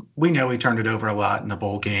up. We know he turned it over a lot in the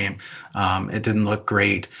bowl game. It didn't look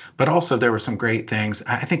great, but also there were some great things.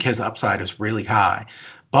 I think his upside is really high,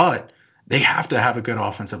 but they have to have a good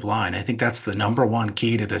offensive line. I think that's the number one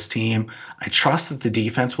key to this team. I trust that the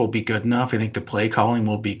defense will be good enough. I think the play calling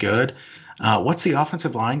will be good. What's the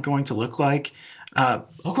offensive line going to look like?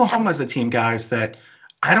 Oklahoma is a team, guys, that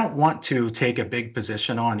I don't want to take a big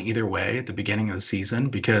position on either way at the beginning of the season,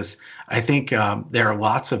 because I think there are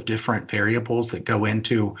lots of different variables that go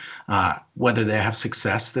into whether they have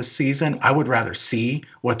success this season. I would rather see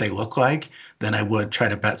what they look like than I would try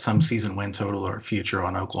to bet some season win total or future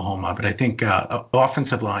on Oklahoma. But I think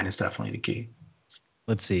offensive line is definitely the key.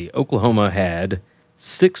 Let's see. Oklahoma had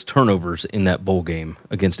 6 turnovers in that bowl game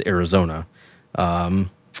against Arizona. 3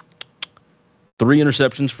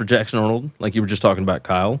 interceptions for Jackson Arnold, like you were just talking about,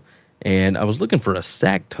 Kyle. And I was looking for a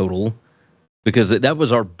sack total because that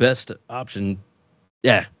was our best option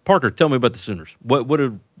Yeah, Parker, tell me about the Sooners. What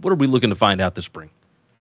are we looking to find out this spring?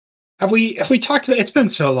 Have we talked about? It's been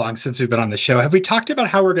so long since we've been on the show. Have we talked about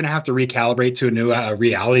how we're going to have to recalibrate to a new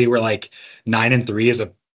reality where like 9-3 is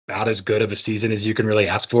about as good of a season as you can really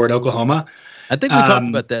ask for at Oklahoma? I think we talked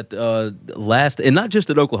about that last, and not just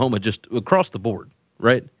at Oklahoma, just across the board,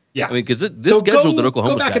 right? Yeah, I mean, because this schedule that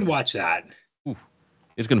Oklahoma go back and watch that.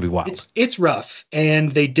 It's going to be wild. It's rough,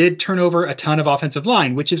 and they did turn over a ton of offensive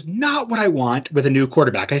line, which is not what I want with a new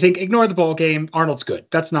quarterback. I think ignore the bowl game. Arnold's good.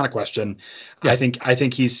 That's not a question. Yeah. I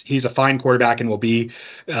think he's a fine quarterback and will be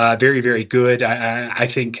very, very good. I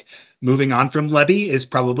think moving on from Levy is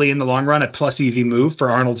probably in the long run a plus EV move for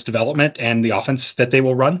Arnold's development and the offense that they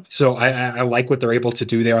will run. So I like what they're able to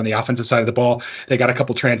do there on the offensive side of the ball. They got a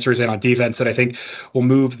couple transfers in on defense that I think will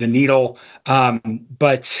move the needle.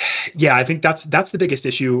 But yeah, I think that's the biggest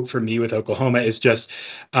issue for me with Oklahoma is just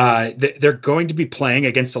they're going to be playing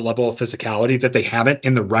against a level of physicality that they haven't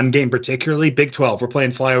in the run game, particularly Big 12. We're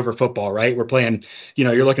playing flyover football, right? We're playing,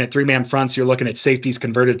 you're looking at 3-man fronts. You're looking at safeties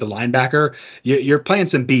converted to linebacker. You're playing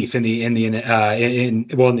some beef in the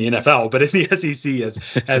NFL, but in the SEC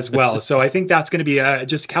as well. So I think that's going to be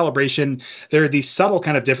just calibration. There are these subtle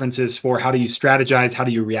kind of differences for how do you strategize, how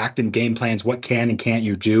do you react in game plans, what can and can't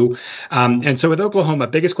you do. And so with Oklahoma,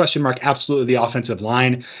 biggest question mark, absolutely the offensive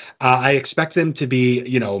line. I expect them to be,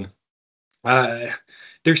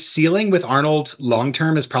 their ceiling with Arnold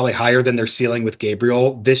long-term is probably higher than their ceiling with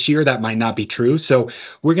Gabriel. This year, that might not be true. So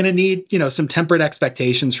we're going to need, some tempered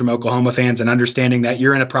expectations from Oklahoma fans and understanding that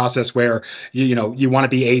you're in a process where, you want to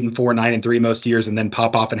be 8-4, 9-3 most years and then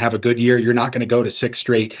pop off and have a good year. You're not going to go to 6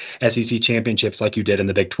 straight SEC championships like you did in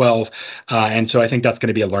the Big 12. And so I think that's going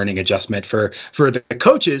to be a learning adjustment for the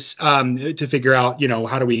coaches to figure out,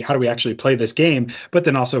 how do we actually play this game, but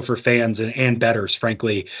then also for fans and bettors,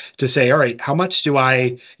 frankly, to say, all right, how much do I,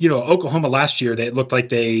 Oklahoma last year, they looked like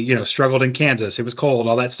they, struggled in Kansas. It was cold,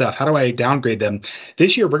 all that stuff. How do I downgrade them?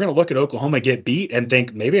 This year, we're going to look at Oklahoma get beat and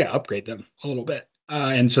think maybe I upgrade them a little bit.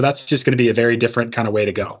 And so that's just going to be a very different kind of way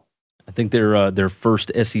to go. I think their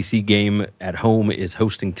first SEC game at home is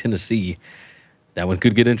hosting Tennessee. That one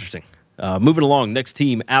could get interesting. Moving along, next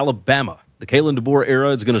team, Alabama. The Kalen DeBoer era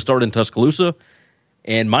is going to start in Tuscaloosa.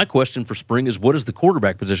 And my question for spring is, what is the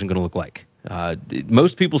quarterback position going to look like?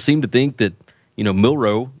 Most people seem to think that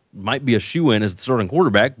Milroe might be a shoe-in as the starting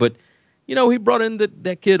quarterback, but, he brought in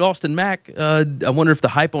that kid, Austin Mack. I wonder if the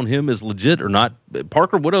hype on him is legit or not.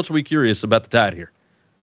 Parker, what else are we curious about the Tide here?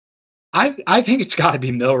 I think it's got to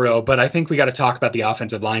be Milroe, but I think we got to talk about the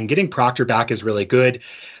offensive line. Getting Proctor back is really good.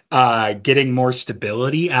 Getting more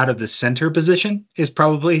stability out of the center position is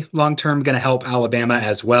probably long-term going to help Alabama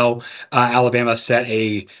as well. Alabama set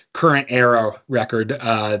a current era record.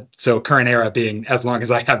 So current era being as long as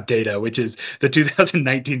I have data, which is the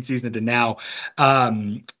 2019 season to now,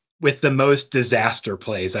 with the most disaster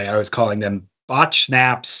plays. I was calling them botch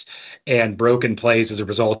snaps and broken plays as a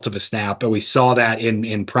result of a snap. But we saw that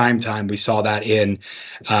in prime time. We saw that in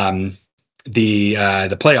the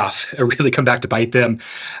playoff really come back to bite them.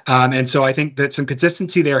 And so I think that some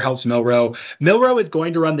consistency there helps Milroe. Milroe is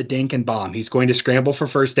going to run the dink and bomb. He's going to scramble for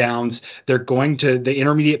first downs. The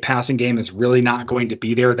intermediate passing game is really not going to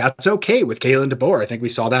be there. That's okay with Kalen DeBoer. I think we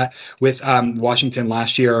saw that with Washington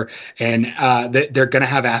last year. And they're going to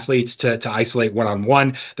have athletes to isolate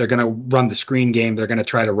one-on-one. They're going to run the screen game. They're going to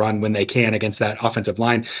try to run when they can against that offensive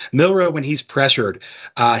line. Milroe, when he's pressured,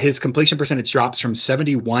 his completion percentage drops from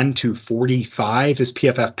 71 to 45. His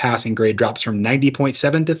PFF passing grade drops from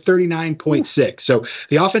 90.7 to 39.6. So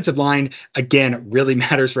the offensive line, again, really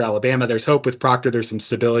matters for Alabama. There's hope with Proctor. There's some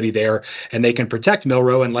stability there, and they can protect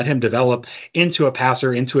Milroe and let him develop into a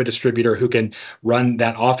passer, into a distributor who can run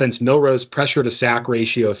that offense. Milroe's pressure to sack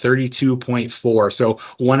ratio, 32.4. So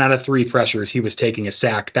 1 out of 3 pressures, he was taking a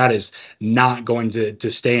sack. That is not going to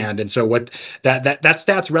stand. And so what that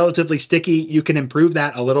stat's relatively sticky. You can improve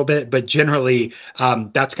that a little bit, but generally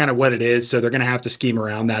that's kind of what it is. So they're going to have to scheme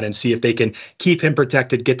around that and see if they can keep him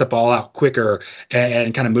protected, get the ball out quicker,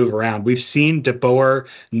 and kind of move around. We've seen DeBoer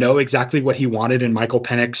know exactly what he wanted in Michael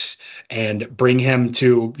Penix and bring him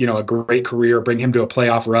to, a great career, bring him to a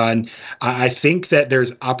playoff run. I think that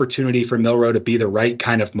there's opportunity for Milroe to be the right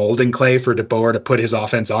kind of molding clay for DeBoer to put his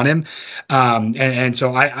offense on him. And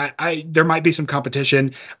so I there might be some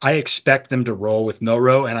competition. I expect them to roll with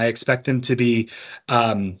Milroe, and I expect them to be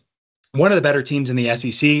one of the better teams in the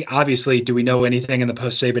SEC. Obviously, do we know anything in the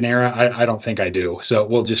post-Saban era? I don't think I do. So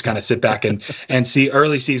we'll just kind of sit back and see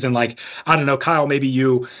early season. Like, I don't know, Kyle, maybe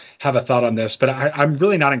you have a thought on this, but I'm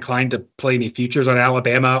really not inclined to play any futures on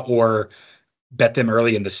Alabama or bet them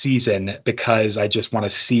early in the season because I just want to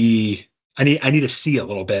see I need to see a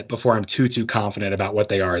little bit before I'm too confident about what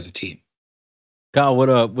they are as a team. Kyle,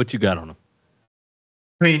 what you got on them?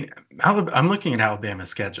 I mean, I'm looking at Alabama's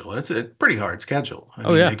schedule. It's a pretty hard schedule. I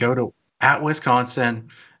mean, Yeah. they go at Wisconsin,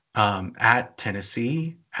 at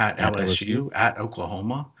Tennessee, at LSU, at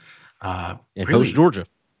Oklahoma, and really, host Georgia.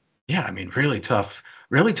 Yeah, I mean, really tough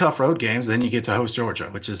road games. Then you get to host Georgia,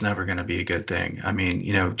 which is never going to be a good thing. I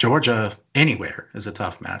mean, Georgia anywhere is a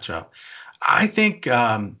tough matchup. I think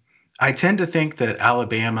I tend to think that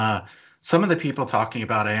Alabama, some of the people talking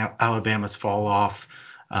about Alabama's fall off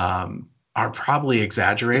are probably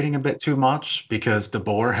exaggerating a bit too much because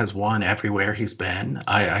DeBoer has won everywhere he's been.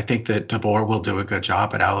 I think that DeBoer will do a good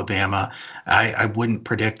job at Alabama. I wouldn't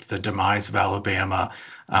predict the demise of Alabama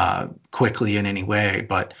quickly in any way,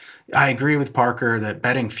 but I agree with Parker that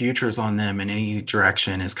betting futures on them in any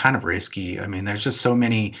direction is kind of risky. I mean, there's just so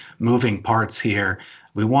many moving parts here.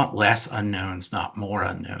 We want less unknowns, not more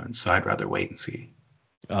unknowns. So I'd rather wait and see.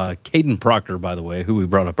 Kadyn Proctor, by the way, who we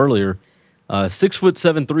brought up earlier,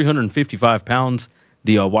 6'7", 355 pounds.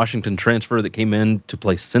 The Washington transfer that came in to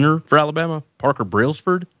play center for Alabama, Parker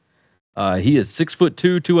Brailsford. He is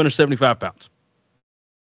 6'2", 275 pounds.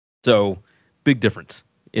 So big difference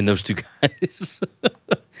in those two guys.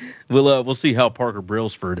 We'll see how Parker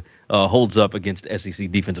Brailsford holds up against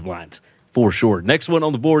SEC defensive lines for sure. Next one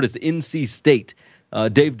on the board is NC State.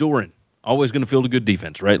 Dave Doran, always going to field a good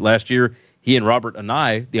defense, right? Last year, he and Robert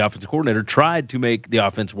Anai, the offensive coordinator, tried to make the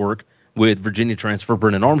offense work with Virginia transfer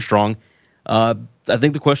Brennan Armstrong. I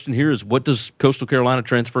think the question here is, what does Coastal Carolina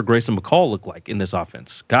transfer Grayson McCall look like in this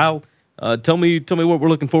offense? Kyle, tell me what we're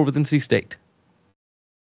looking for with NC State.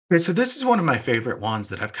 Okay, so this is one of my favorite ones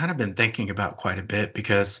that I've kind of been thinking about quite a bit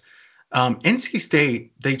because NC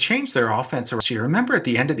State, they changed their offense last year. Remember at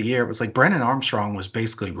the end of the year, it was like Brennan Armstrong was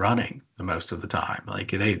basically running the most of the time.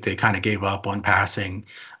 Like they kind of gave up on passing.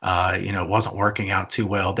 It wasn't working out too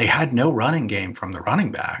well. They had no running game from the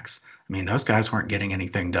running backs. I mean, those guys weren't getting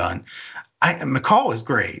anything done. McCall is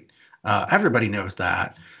great. Everybody knows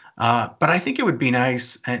that. But I think it would be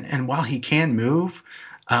nice, and while he can move,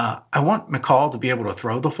 I want McCall to be able to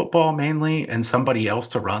throw the football mainly and somebody else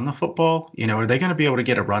to run the football. Are they going to be able to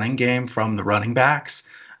get a running game from the running backs?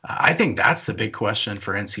 I think that's the big question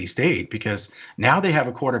for NC State because now they have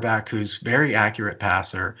a quarterback who's very accurate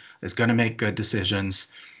passer, is going to make good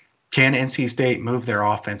decisions. Can NC State move their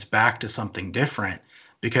offense back to something different?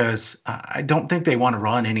 Because I don't think they want to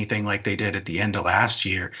run anything like they did at the end of last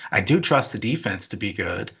year. I do trust the defense to be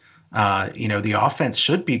good. The offense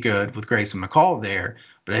should be good with Grayson McCall there,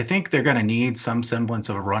 but I think they're going to need some semblance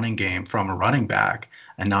of a running game from a running back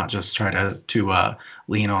and not just try to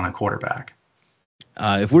lean on a quarterback.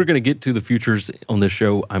 If we're going to get to the futures on this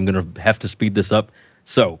show, I'm going to have to speed this up.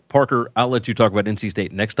 So, Parker, I'll let you talk about NC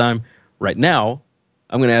State next time. Right now,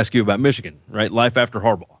 I'm going to ask you about Michigan, right? Life after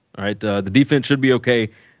Harbaugh, all right? The defense should be okay,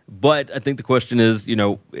 but I think the question is,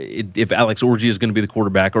 if Alex Orji is going to be the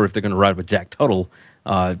quarterback or if they're going to ride with Jack Tuttle.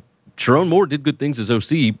 Sharon Moore did good things as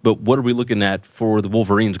OC, but what are we looking at for the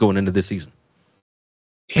Wolverines going into this season?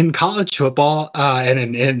 In college football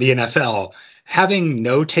and in the NFL, having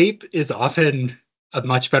no tape is often a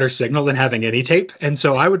much better signal than having any tape. And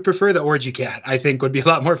so I would prefer the Orgy Cat. I think would be a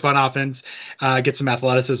lot more fun offense, get some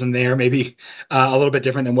athleticism there, maybe a little bit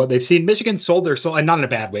different than what they've seen. Michigan sold their soul, and not in a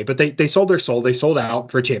bad way, but they sold their soul. They sold out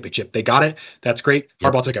for a championship. They got it. That's great.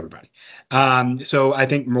 Yep. Harbaugh took everybody. So I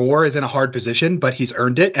think Moore is in a hard position, but he's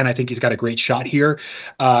earned it. And I think he's got a great shot here.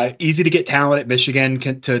 Easy to get talent at Michigan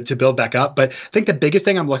to build back up. But I think the biggest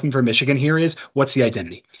thing I'm looking for Michigan here is what's the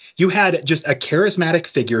identity? You had just a charismatic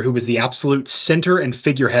figure who was the absolute center and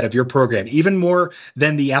figurehead of your program, even more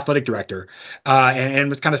than the athletic director, and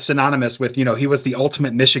was kind of synonymous with, he was the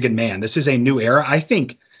ultimate Michigan man. This is a new era. I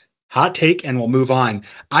think, hot take, and we'll move on.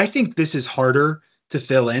 I think this is harder to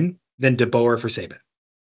fill in than DeBoer for Saban.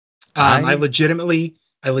 I legitimately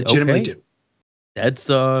do. That's,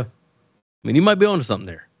 you might be onto something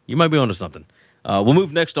there. We'll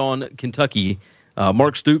move next on Kentucky.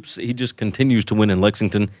 Mark Stoops, he just continues to win in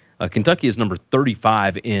Lexington. Kentucky is number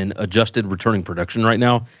 35 in adjusted returning production right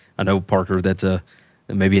now. I know, Parker, that's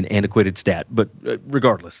maybe an antiquated stat, but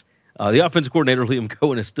regardless. The offensive coordinator, Liam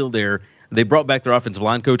Cohen, is still there. They brought back their offensive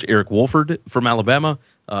line coach, Eric Wolford, from Alabama.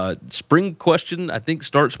 Spring question, I think,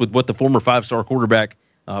 starts with what the former five-star quarterback,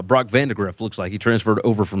 Brock Vandegrift, looks like. He transferred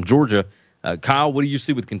over from Georgia. Kyle, what do you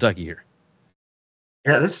see with Kentucky here?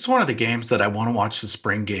 Yeah, this is one of the games that I want to watch the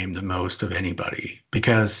spring game the most of anybody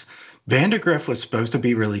because Vandegrift was supposed to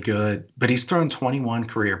be really good, but he's thrown 21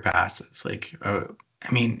 career passes.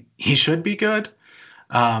 He should be good.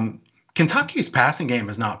 Kentucky's passing game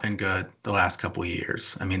has not been good the last couple of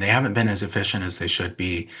years. I mean, they haven't been as efficient as they should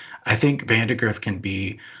be. I think Vandegrift can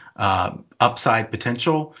be upside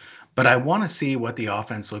potential, but I want to see what the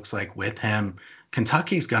offense looks like with him.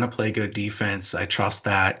 Kentucky's going to play good defense. I trust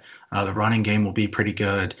that. The running game will be pretty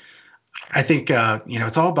good. I think,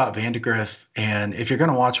 it's all about Vandegrift. And if you're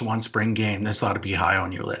going to watch one spring game, this ought to be high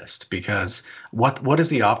on your list, because what is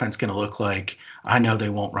the offense going to look like? I know they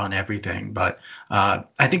won't run everything, but I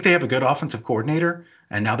think they have a good offensive coordinator,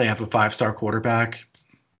 and now they have a 5-star quarterback.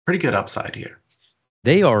 Pretty good upside here.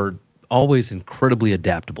 They are always incredibly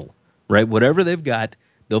adaptable, right? Whatever they've got,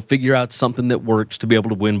 they'll figure out something that works to be able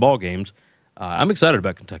to win ball games. I'm excited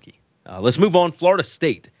about Kentucky. Let's move on. Florida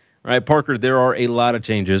State. All right, Parker, there are a lot of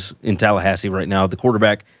changes in Tallahassee right now. The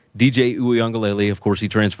quarterback, DJ Uiagalelei, of course, he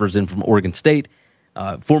transfers in from Oregon State,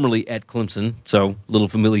 formerly at Clemson, so little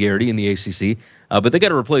familiarity in the ACC. But they got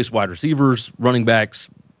to replace wide receivers, running backs,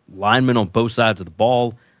 linemen on both sides of the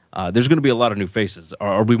ball. There's going to be a lot of new faces.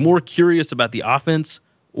 Are we more curious about the offense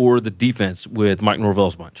or the defense with Mike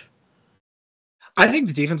Norvell's bunch? I think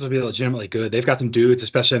the defense will be legitimately good. They've got some dudes,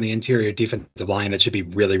 especially on the interior defensive line, that should be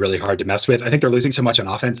really, really hard to mess with. I think they're losing so much on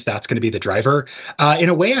offense. That's going to be the driver. In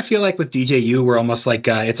a way, I feel like with DJU, we're almost like,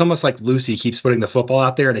 it's almost like Lucy keeps putting the football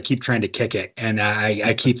out there and I keep trying to kick it. And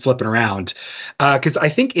I keep flipping around. Because I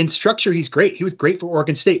think in structure, he's great. He was great for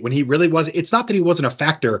Oregon State when he really was. It's not that he wasn't a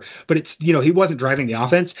factor, but it's, he wasn't driving the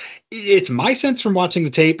offense. It's my sense from watching the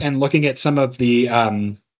tape and looking at some of the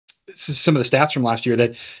stats from last year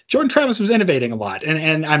that Jordan Travis was innovating a lot.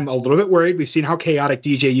 And I'm a little bit worried. We've seen how chaotic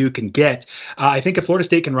DJU can get. I think if Florida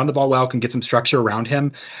State can run the ball well, can get some structure around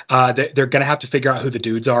him, they're going to have to figure out who the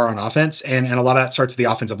dudes are on offense. And a lot of that starts with the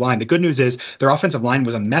offensive line. The good news is their offensive line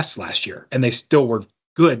was a mess last year, and they still were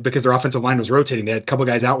good because their offensive line was rotating. They had a couple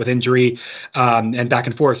guys out with injury and back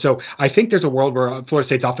and forth. So I think there's a world where Florida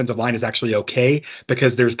State's offensive line is actually okay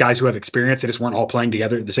because there's guys who have experience. They just weren't all playing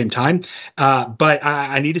together at the same time. But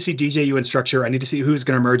I need to see DJU in structure. I need to see who's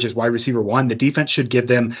going to emerge as wide receiver one. The defense should give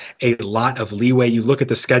them a lot of leeway. You look at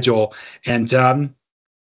the schedule, and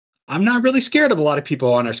I'm not really scared of a lot of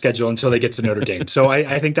people on our schedule until they get to Notre Dame. So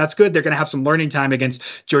I think that's good. They're going to have some learning time against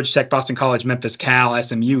Georgia Tech, Boston College, Memphis, Cal,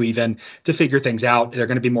 SMU even to figure things out. They're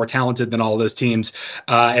going to be more talented than all of those teams.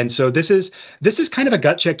 And so this is kind of a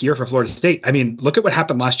gut check year for Florida State. I mean, look at what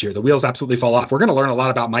happened last year. The wheels absolutely fall off. We're going to learn a lot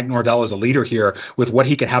about Mike Norvell as a leader here with what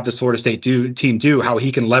he can have this Florida State team do, how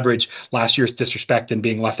he can leverage last year's disrespect and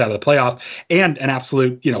being left out of the playoff and an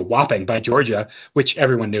absolute, whopping by Georgia, which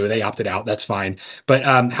everyone knew they opted out. That's fine. But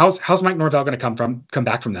how's Mike Norvell going to come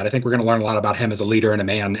back from that? I think we're going to learn a lot about him as a leader and a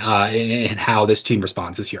man and how this team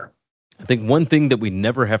responds this year. I think one thing that we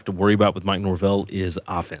never have to worry about with Mike Norvell is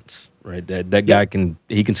offense, right? That guy can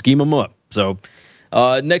scheme them up. So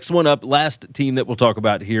next one up, last team that we'll talk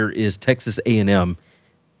about here is Texas A&M.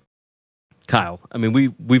 Kyle, I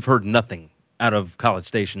mean, we've heard nothing out of College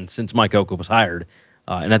Station since Mike Elko was hired,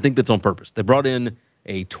 and I think that's on purpose. They brought in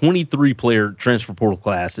a 23-player transfer portal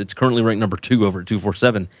class. It's currently ranked number 2 over at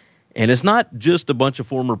 247. And it's not just a bunch of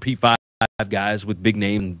former P5 guys with big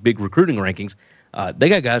name, big recruiting rankings. They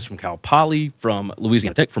got guys from Cal Poly, from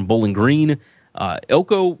Louisiana Tech, from Bowling Green.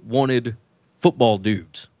 Elko wanted football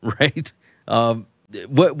dudes, right?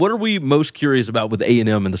 What are we most curious about with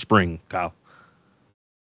A&M in the spring, Kyle?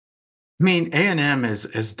 I mean, A&M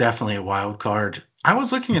is definitely a wild card. I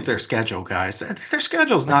was looking at their schedule, guys. Their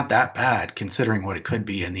schedule's not that bad considering what it could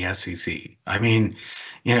be in the SEC. I mean,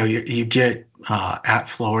 you get at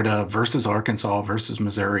Florida versus Arkansas versus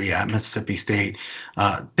Missouri at Mississippi State.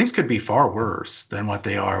 Things could be far worse than what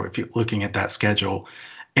they are if you're looking at that schedule.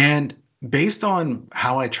 And based on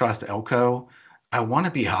how I trust Elko, I want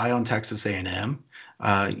to be high on Texas A&M.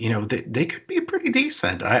 They could be pretty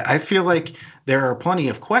decent. I feel like there are plenty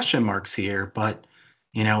of question marks here, but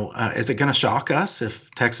is it going to shock us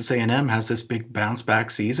if Texas A&M has this big bounce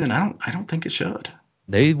back season? I don't think it should.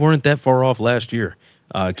 They weren't that far off last year.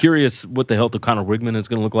 Curious what the health of Connor Wigman is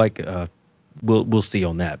going to look like. We'll see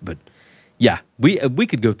on that. But yeah, we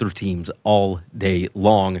could go through teams all day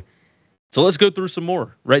long. So let's go through some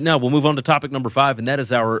more. Right now, we'll move on to topic number 5, and that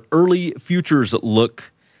is our early futures look.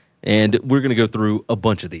 And we're going to go through a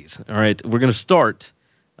bunch of these. All right, we're going to start.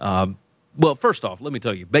 Well, first off, let me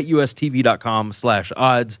tell you,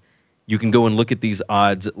 betustv.com/odds. You can go and look at these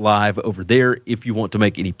odds live over there. If you want to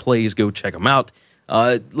make any plays, go check them out.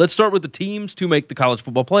 Let's start with the teams to make the college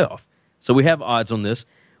football playoff. So we have odds on this.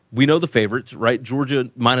 We know the favorites, right? Georgia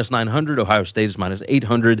minus 900, Ohio State is minus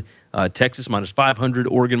 800, Texas minus 500,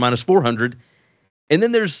 Oregon minus 400. And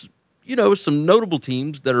then there's, some notable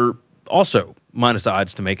teams that are also minus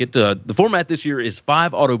odds to make it. The format this year is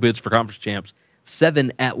 5 auto bids for conference champs.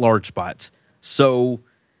 7 at-large spots. So,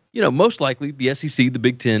 most likely the SEC, the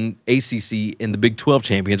Big Ten, ACC, and the Big 12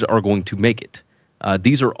 champions are going to make it.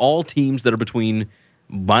 These are all teams that are between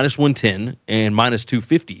minus 110 and minus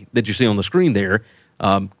 250 that you see on the screen there.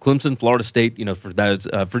 Clemson, Florida State,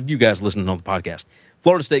 for you guys listening on the podcast,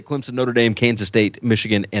 Florida State, Clemson, Notre Dame, Kansas State,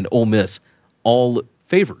 Michigan, and Ole Miss, all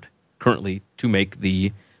favored currently to make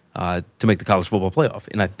the college football playoff.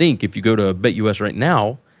 And I think if you go to BetUS right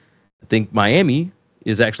now, I think Miami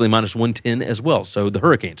is actually minus 110 as well. So the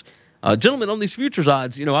Hurricanes. Gentlemen, on these futures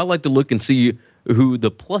odds, I like to look and see who the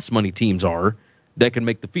plus money teams are that can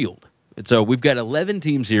make the field. And so we've got 11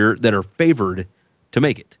 teams here that are favored to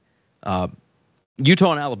make it.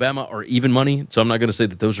 Utah and Alabama are even money, so I'm not going to say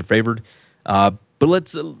that those are favored. But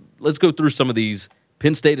let's go through some of these.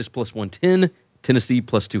 Penn State is plus 110, Tennessee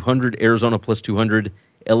plus 200, Arizona plus 200,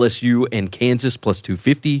 LSU and Kansas plus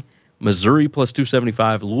 250, Missouri plus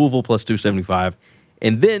 275, Louisville plus 275,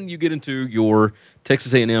 and then you get into your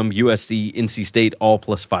Texas A&M, USC, NC State all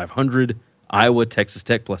plus 500, Iowa, Texas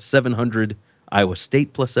Tech plus 700, Iowa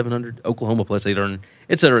State plus 700, Oklahoma plus 800,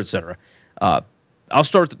 et cetera, et cetera. I'll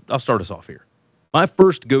start us off here. My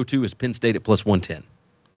first go-to is Penn State at plus 110,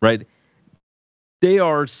 right? They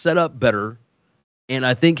are set up better and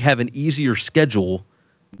I think have an easier schedule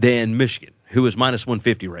than Michigan, who is minus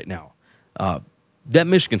 150 right now. That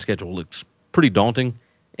Michigan schedule looks pretty daunting.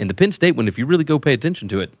 And the Penn State one, if you really go pay attention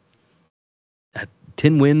to it,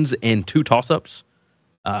 10 wins and 2 toss-ups.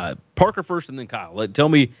 Parker first and then Kyle. Tell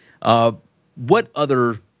me what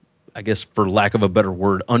other, I guess for lack of a better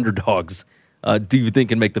word, underdogs do you think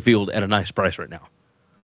can make the field at a nice price right now?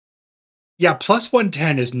 Yeah, plus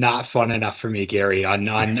 110 is not fun enough for me, Gary, on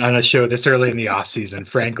a show this early in the offseason,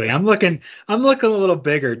 frankly. I'm looking a little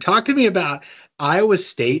bigger. Talk to me about Iowa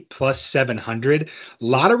State plus 700. A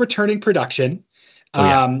lot of returning production. Oh,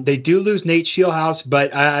 yeah. They do lose Nate Scheelhaus,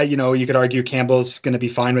 but you could argue Campbell's going to be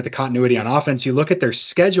fine with the continuity on offense. You look at their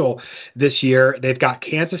schedule this year; they've got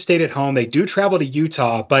Kansas State at home. They do travel to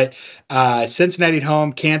Utah, but Cincinnati at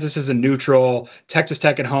home, Kansas is a neutral, Texas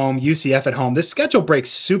Tech at home, UCF at home. This schedule breaks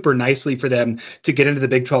super nicely for them to get into the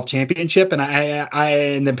Big 12 championship, and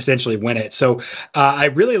and then potentially win it. So I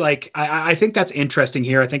really like. I think that's interesting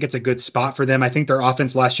here. I think it's a good spot for them. I think their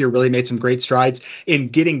offense last year really made some great strides in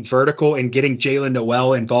getting vertical and getting Jalen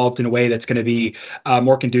Noel involved in a way that's going to be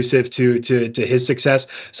more conducive to his success.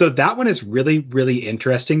 So that one is really, really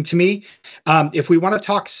interesting to me. If we want to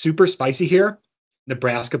talk super spicy here,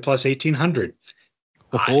 Nebraska plus 1,800.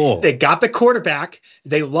 They got the quarterback.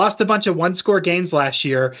 They lost a bunch of one-score games last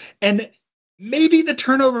year, and maybe the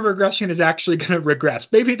turnover regression is actually going to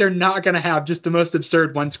regress. Maybe they're not going to have just the most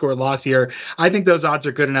absurd one-score loss here. I think those odds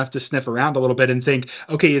are good enough to sniff around a little bit and think,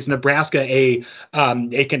 okay, is Nebraska a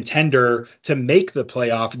contender to make the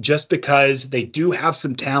playoff just because they do have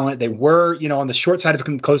some talent? They were, on the short side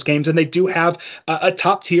of close games, and they do have a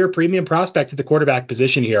top-tier premium prospect at the quarterback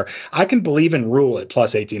position here. I can believe in Rule at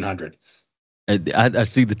plus 1,800. I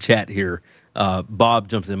see the chat here. Bob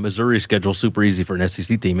jumps in. Missouri schedule super easy for an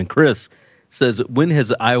SEC team, and Chris says, when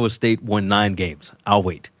has Iowa State won 9 games? I'll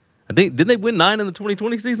wait. I think, didn't they win 9 in the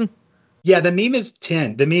 2020 season? Yeah, the meme is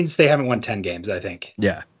 10. That means they haven't won 10 games, I think.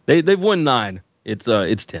 Yeah, they've won 9. It's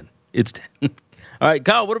 10. It's 10. All right,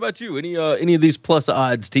 Kyle, what about you? Any of these plus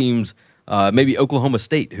odds teams, maybe Oklahoma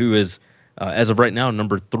State, who is, as of right now,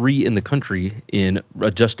 number 3 in the country in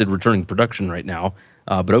adjusted returning production right now.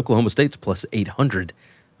 But Oklahoma State's plus 800.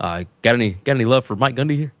 Got any love for Mike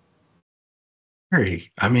Gundy here?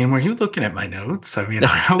 I mean, were you looking at my notes? I mean,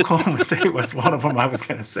 Oklahoma State was one of them I was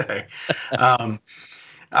going to say.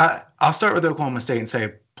 I'll start with Oklahoma State and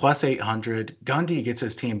say plus 800. Gundy gets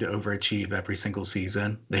his team to overachieve every single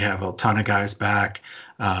season. They have a ton of guys back.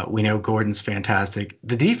 We know Gordon's fantastic.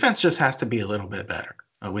 The defense just has to be a little bit better.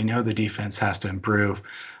 We know the defense has to improve.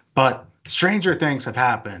 But stranger things have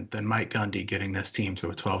happened than Mike Gundy getting this team to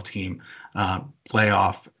a 12-team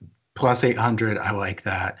playoff. Plus 800, I like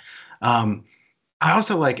that. I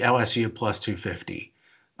also like LSU plus 250.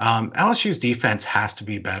 LSU's defense has to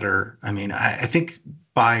be better. I mean, I think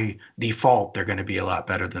by default, they're going to be a lot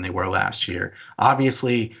better than they were last year.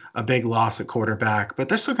 Obviously, a big loss at quarterback, but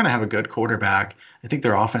they're still going to have a good quarterback. I think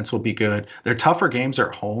their offense will be good. Their tougher games are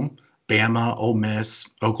at home. Bama, Ole Miss,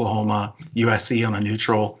 Oklahoma, USC on a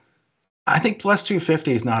neutral. I think plus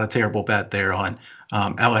 250 is not a terrible bet there on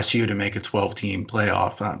LSU to make a 12-team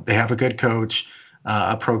playoff. They have a good coach.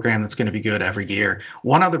 A program that's going to be good every year.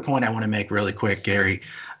 One other point I want to make really quick, Gary.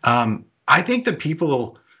 I think that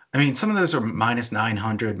people, some of those are minus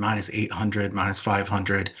 900, minus 800, minus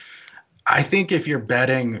 500. I think if you're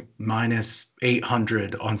betting minus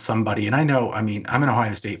 800 on somebody, and I mean, I'm an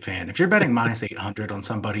Ohio State fan. If you're betting minus 800 on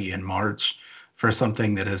somebody in March for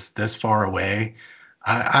something that is this far away,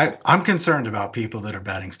 I'm concerned about people that are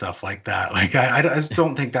betting stuff like that. Like, I just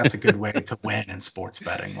don't think that's a good way to win in sports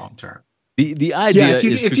betting long term. The idea is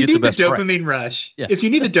if to you get need the the best dopamine price. rush, Yeah. if you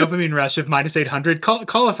need the dopamine rush of minus 800,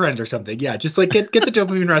 call a friend or something. Yeah, just like get the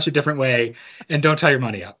dopamine rush a different way, and don't tie your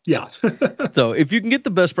money up. Yeah. So if you can get the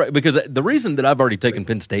best price, because the reason that I've already taken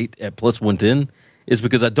Penn State at plus 110 is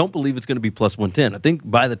because I don't believe it's going to be plus 110. I think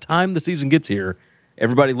by the time the season gets here,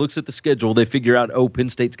 everybody looks at the schedule, they figure out, oh, Penn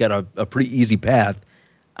State's got a pretty easy path.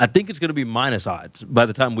 I think it's going to be minus odds by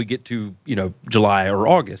the time we get to, July or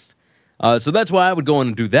August. So that's why I would go in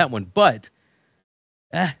and do that one. But,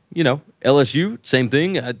 LSU, same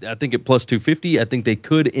thing. I think at plus 250, I think they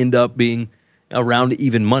could end up being around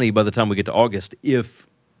even money by the time we get to August if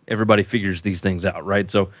everybody figures these things out, right?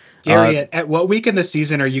 So, Gary, at what week in the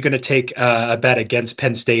season are you going to take a bet against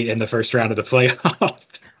Penn State in the first round of the playoff?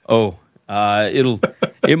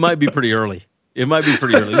 It might be pretty early. It might be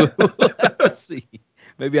pretty early. We'll have to see.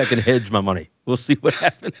 Maybe I can hedge my money. We'll see what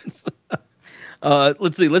happens.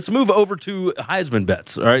 Let's see. Let's move over to Heisman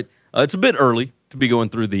bets. All right. It's a bit early to be going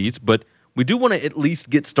through these, but we do want to at least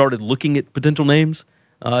get started looking at potential names,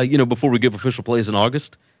 before we give official plays in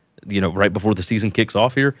August, right before the season kicks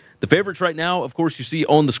off here. The favorites right now, of course, you see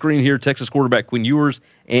on the screen here, Texas quarterback Quinn Ewers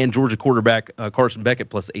and Georgia quarterback Carson Beck at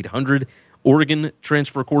plus 800. Oregon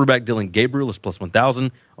transfer quarterback Dylan Gabriel is plus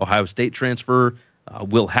 1,000. Ohio State transfer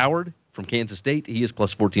Will Howard from Kansas State, he is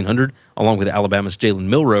plus 1,400, along with Alabama's Jalen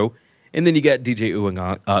Milroe. And then you got DJ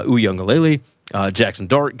Uiagalelei, Jackson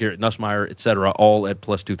Dart, Garrett Nussmeier, et cetera, all at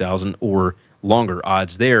plus 2,000 or longer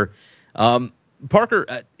odds there.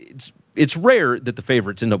 Parker, it's rare that the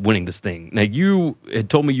favorites end up winning this thing. Now, you had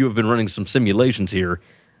told me you have been running some simulations here.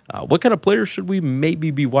 What kind of players should we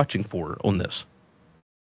maybe be watching for on this?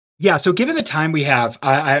 Yeah, so given the time we have,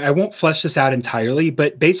 I won't flesh this out entirely,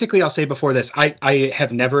 but basically I'll say before this, I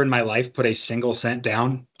have never in my life put a single cent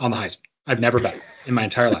down on the Heisman. I've never bet in my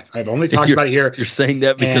entire life. I've only talked about it here. You're saying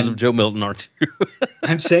that because of Joe Milton, aren't you?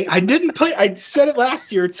 I'm saying I didn't play. I said it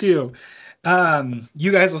last year too.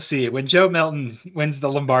 You guys will see when Joe Milton wins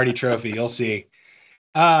the Lombardi Trophy. You'll see.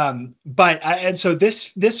 So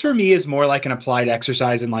this for me is more like an applied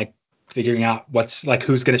exercise in like figuring out what's like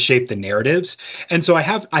who's going to shape the narratives. And so I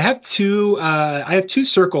have two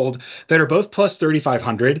circled that are both plus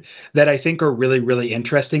 3,500 that I think are really, really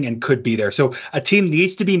interesting and could be there. So a team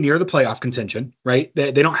needs to be near the playoff contention, right?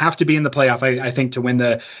 They don't have to be in the playoff, I think, to win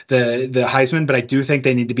the Heisman, but I do think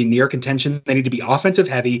they need to be near contention. They need to be offensive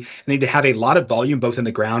heavy. They need to have a lot of volume, both in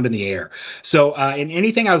the ground and the air. So in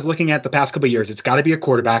anything I was looking at the past couple of years, it's got to be a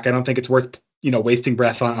quarterback. I don't think it's worth wasting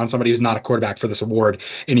breath on somebody who's not a quarterback for this award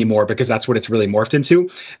anymore, because that's what it's really morphed into.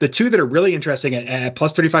 The two that are really interesting at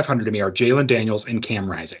plus 3,500 to me are Jalen Daniels and Cam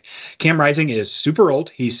Rising. Cam Rising is super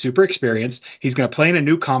old. He's super experienced. He's going to play in a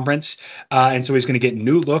new conference. And so he's going to get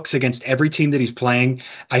new looks against every team that he's playing.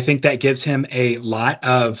 I think that gives him a lot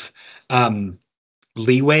of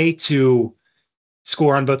leeway to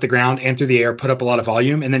score on both the ground and through the air, put up a lot of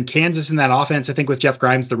volume. And then Kansas in that offense, I think with Jeff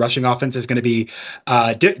Grimes, the rushing offense is going to be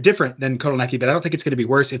different than Kotelnicki, but I don't think it's going to be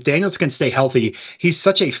worse. If Daniels can stay healthy, he's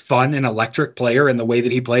such a fun and electric player in the way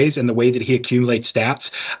that he plays and the way that he accumulates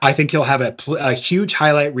stats. I think he'll have a huge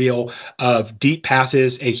highlight reel of deep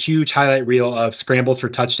passes, a huge highlight reel of scrambles for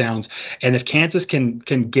touchdowns. And if Kansas can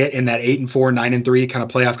get in that 8-4, 9-3 kind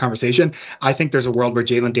of playoff conversation, I think there's a world where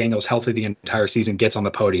Jalen Daniels, healthy the entire season, gets on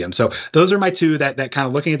the podium. So those are my two that kind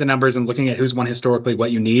of looking at the numbers and looking at who's won historically,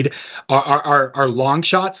 what you need are long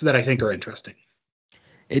shots that I think are interesting.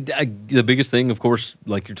 The biggest thing, of course,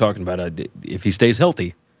 like you're talking about, if he stays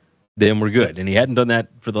healthy, then we're good. And he hadn't done that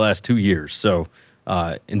for the last 2 years. So,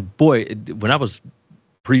 and boy, when I was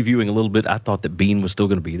previewing a little bit, I thought that Bean was still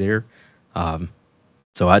going to be there.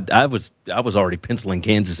 So I was already penciling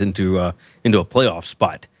Kansas into a playoff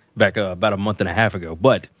spot back about a month and a half ago.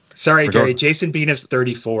 But sorry, Gary, Jason Bean is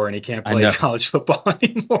 34 and he can't play college football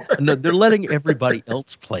anymore. No, they're letting everybody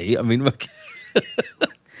else play. I mean,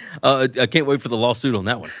 I can't wait for the lawsuit on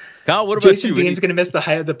that one. Kyle, what about Jason you? Bean's going to miss the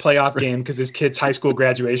playoff game because his kid's high school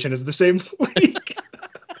graduation is the same week.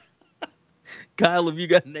 Kyle, have you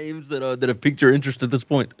got names that have piqued your interest at this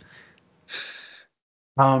point?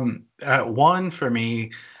 One for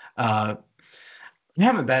me, I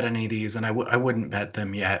haven't bet any of these, and I wouldn't bet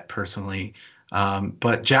them yet personally.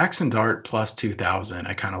 But Jackson Dart plus 2,000,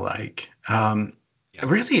 I kind of like.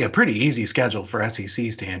 Really a pretty easy schedule for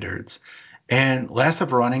SEC standards, and less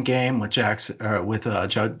of a running game with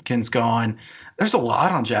Judkins gone. there's a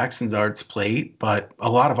lot on Jackson Dart's plate, but a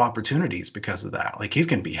lot of opportunities because of that. Like, he's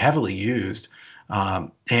going to be heavily used.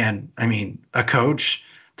 And I mean, a coach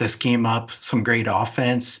to scheme up some great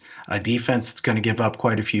offense, a defense that's going to give up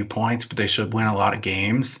quite a few points, but they should win a lot of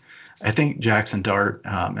games. I think Jackson Dart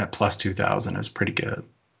at plus 2,000 is pretty good.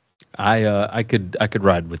 I could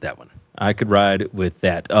ride with that one. I could ride with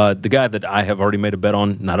that. The guy that I have already made a bet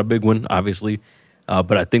on, not a big one, obviously,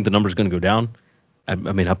 but I think the number's going to go down. I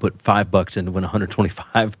mean, I put $5 in to win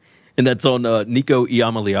 125, and that's on Nico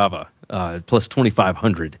Iamaleava, plus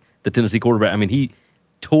 2,500. The Tennessee quarterback. I mean, he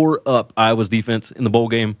tore up Iowa's defense in the bowl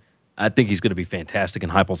game. I think he's going to be fantastic in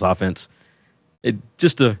Heupel's offense.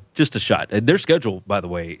 Just a shot. Their schedule, by the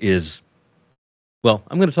way, is, well,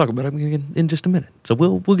 I'm going to talk about it in just a minute. So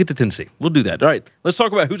we'll get to Tennessee. We'll do that. All right, let's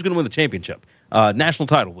talk about who's going to win the championship. National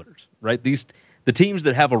title winners, right? The teams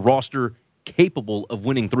that have a roster capable of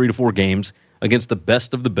winning 3 to 4 games against the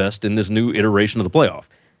best of the best in this new iteration of the playoff.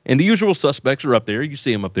 And the usual suspects are up there. You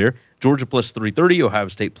see them up there. Georgia plus 330, Ohio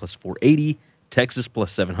State plus 480, Texas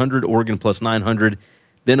plus 700, Oregon plus 900.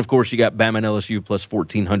 Then, of course, you got Bama and LSU plus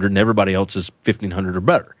 1,400, and everybody else is 1,500 or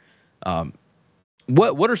better.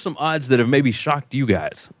 What are some odds that have maybe shocked you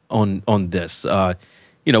guys on this?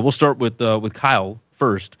 We'll start with Kyle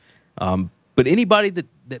first. But anybody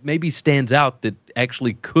that maybe stands out that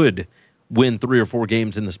actually could win 3 or 4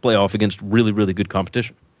 games in this playoff against really, really good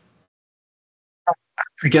competition?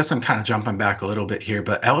 I guess I'm kind of jumping back a little bit here,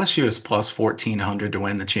 but LSU is plus 1,400 to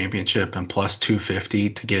win the championship and plus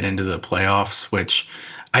 250 to get into the playoffs, which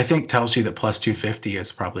I think tells you that plus 250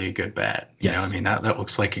 is probably a good bet. Yes. I mean, that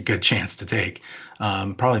looks like a good chance to take.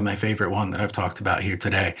 Probably my favorite one that I've talked about here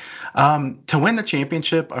today. To win the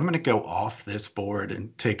championship, I'm going to go off this board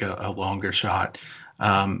and take a longer shot.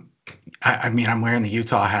 I mean, I'm wearing the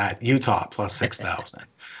Utah hat, Utah plus 6,000.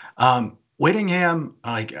 Whittingham,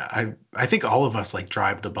 like I think all of us like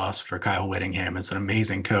drive the bus for Kyle Whittingham. It's an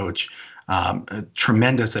amazing coach,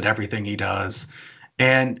 tremendous at everything he does.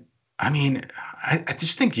 And I mean, I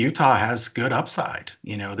just think Utah has good upside.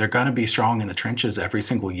 They're going to be strong in the trenches every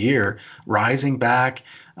single year, rising back.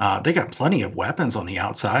 They got plenty of weapons on the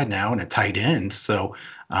outside now and a tight end. So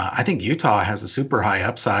I think Utah has a super high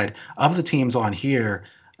upside. Of the teams on here,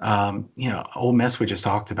 Ole Miss we just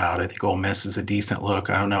talked about. I think Ole Miss is a decent look.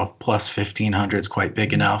 I don't know if plus 1,500 is quite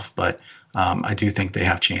big enough, but I do think they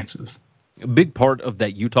have chances. A big part of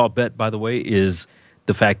that Utah bet, by the way, is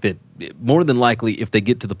the fact that more than likely, if they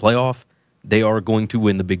get to the playoff, they are going to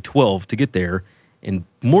win the Big 12 to get there. And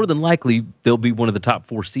more than likely, they'll be one of the top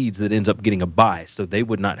 4 seeds that ends up getting a bye. So they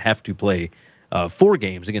would not have to play 4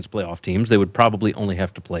 games against playoff teams. They would probably only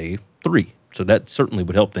have to play 3. So that certainly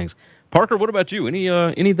would help things. Parker, what about you?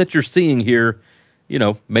 Any that you're seeing here?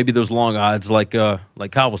 Maybe those long odds like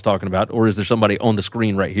Kyle was talking about, or is there somebody on the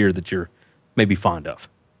screen right here that you're maybe fond of?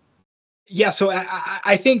 Yeah, so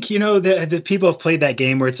I think, the people have played that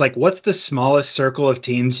game where it's like, what's the smallest circle of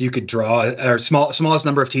teams you could draw, or smallest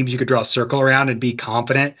number of teams you could draw a circle around and be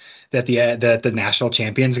confident that the national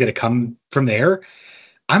champion is going to come from there?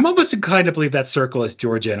 I'm almost inclined to believe that circle is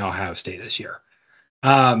Georgia and Ohio State this year.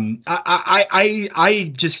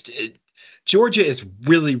 Georgia is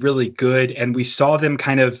really, really good, and we saw them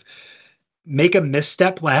kind of make a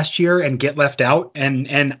misstep last year and get left out.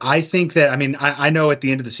 And I think that, I know at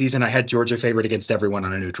the end of the season, I had Georgia favored against everyone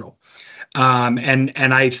on a neutral. And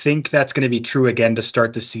I think that's going to be true again to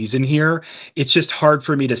start the season here. It's just hard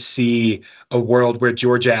for me to see a world where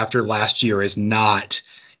Georgia after last year is not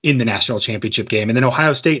in the national championship game. And then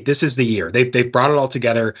Ohio State, this is the year. They've brought it all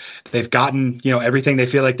together. They've gotten, everything they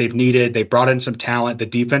feel like they've needed. They brought in some talent. The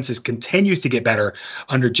defense continues to get better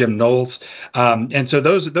under Jim Knowles. And so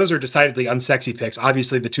those are decidedly unsexy picks.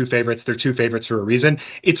 Obviously, the 2 favorites, they're 2 favorites for a reason.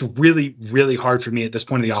 It's really, really hard for me at this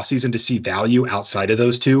point in the offseason to see value outside of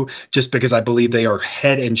those 2, just because I believe they are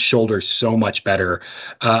head and shoulders so much better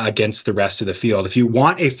against the rest of the field. If you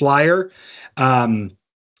want a flyer,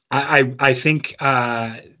 I think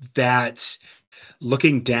that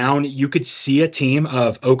looking down, you could see a team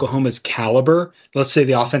of Oklahoma's caliber. Let's say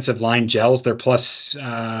the offensive line gels. They're plus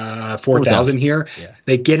 4,000 here. Yeah.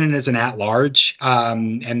 They get in as an at-large,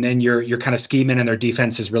 and then you're kind of scheming, and their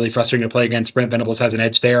defense is really frustrating to play against. Brent Venables has an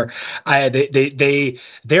edge there.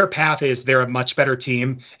 Their path is they're a much better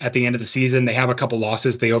team at the end of the season. They have a couple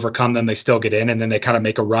losses. They overcome them. They still get in, and then they kind of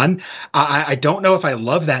make a run. I don't know if I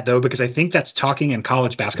love that, though, because I think that's talking in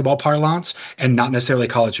college basketball parlance and not necessarily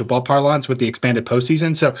college football parlance with the expanded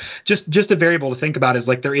postseason. So just a variable to think about is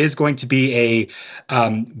like there is going to be a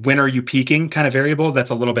when are you peaking kind of variable that's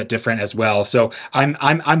a little bit different as well. So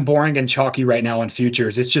I'm boring and chalky right now on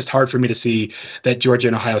futures. It's just hard for me to see that Georgia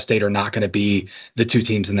and Ohio State are not going to be the 2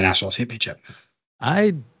 teams in the national championship.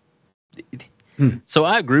 So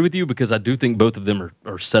I agree with you because I do think both of them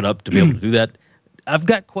are set up to be able to do that. I've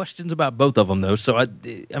got questions about both of them, though. So, I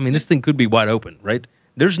mean, this thing could be wide open, right?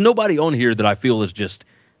 There's nobody on here that I feel is just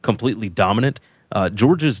completely dominant.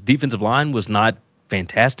 Georgia's defensive line was not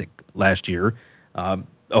fantastic last year.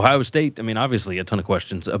 Ohio State, I mean, obviously a ton of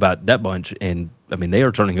questions about that bunch. And, I mean, they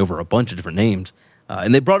are turning over a bunch of different names.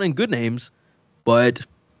 And they brought in good names, but,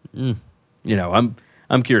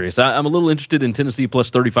 I'm curious. I'm a little interested in Tennessee plus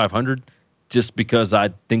 3,500 just because I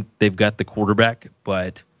think they've got the quarterback.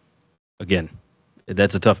 But, again,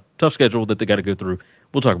 that's a tough schedule that they got to go through.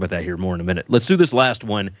 We'll talk about that here more in a minute. Let's do this last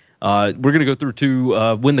one. We're going to go through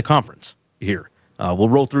to win the conference here. We'll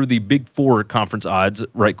roll through the Big Four conference odds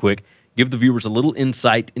right quick. Give the viewers a little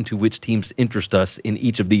insight into which teams interest us in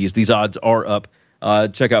each of these. These odds are up.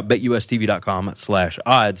 Check out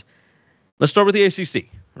betustv.com/odds. Let's start with the ACC,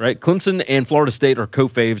 right? Clemson and Florida State are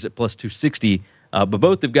co-faves at plus 260, but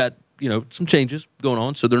both have got, some changes going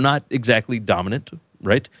on, so they're not exactly dominant,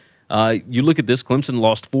 right? You look at this, Clemson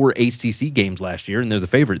lost 4 ACC games last year, and they're the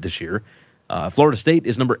favorite this year. Florida State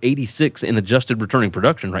is number 86 in adjusted returning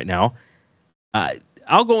production right now.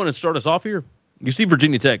 I'll go in and start us off here. You see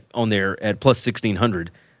Virginia Tech on there at plus 1,600.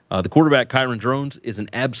 The quarterback, Kyron Drones, is an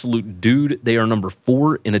absolute dude. They are number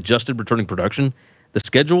 4 in adjusted returning production. The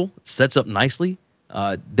schedule sets up nicely.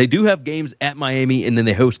 They do have games at Miami, and then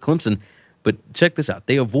they host Clemson. But check this out.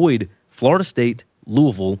 They avoid Florida State,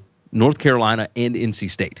 Louisville, North Carolina, and NC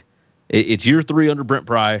State. It's year 3 under Brent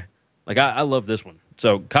Pry. I love this one.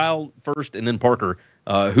 So Kyle first, and then Parker.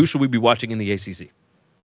 Who should we be watching in the ACC?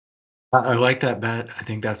 I like that bet. I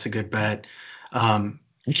think that's a good bet.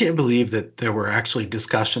 I can't believe that there were actually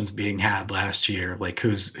discussions being had last year, like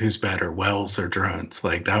who's better, Wells or Drones.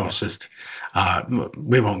 That was just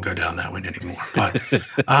we won't go down that one anymore. But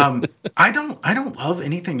I don't love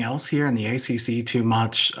anything else here in the ACC too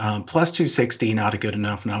much. Plus 260, not a good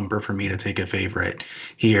enough number for me to take a favorite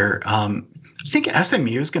here. I think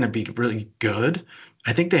SMU is going to be really good.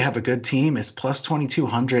 I think they have a good team. It's plus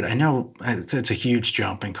 2,200. I know it's a huge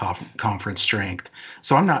jump in conference strength.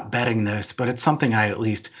 So I'm not betting this, but it's something I at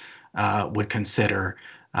least would consider.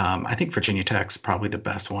 I think Virginia Tech's probably the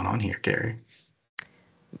best one on here, Gary.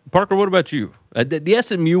 Parker, what about you? The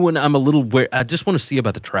SMU one, I'm a little I just want to see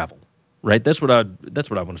about the travel, right? That's what I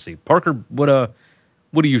want to see. Parker, what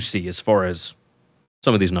do you see as far as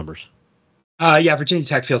some of these numbers? Virginia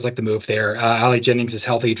Tech feels like the move there. Ali Jennings is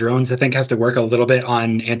healthy. Drones, I think, has to work a little bit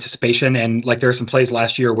on anticipation. And there are some plays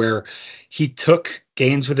last year where he took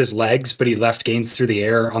gains with his legs, but he left gains through the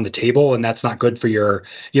air on the table. And that's not good for your,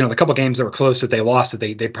 the couple games that were close that they lost that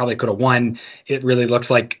they probably could have won. It really looked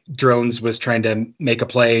like Drones was trying to make a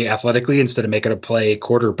play athletically instead of making a play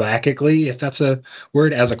quarterbackically, if that's a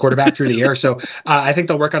word, as a quarterback through the air. So I think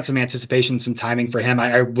they'll work on some anticipation, some timing for him.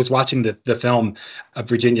 I was watching the film of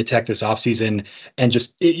Virginia Tech this offseason, and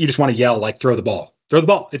you just want to yell, throw the ball. Throw the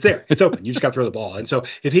ball. It's there. It's open. You just got to throw the ball. And so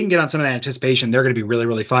if he can get on some of that anticipation, they're going to be really,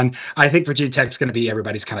 really fun. I think Virginia Tech's going to be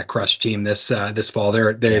everybody's kind of crush team this fall.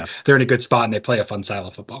 They're in a good spot, and they play a fun style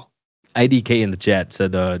of football. IDK in the chat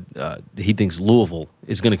said he thinks Louisville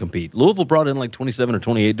is going to compete. Louisville brought in 27 or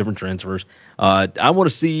 28 different transfers. I want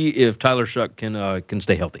to see if Tyler Shuck can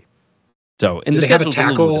stay healthy. So, and do they have a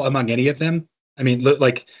tackle among any of them? I mean,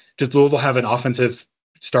 does Louisville have an offensive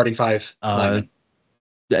starting five lineman?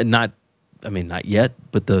 Not yet,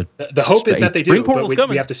 but the hope is that they do, but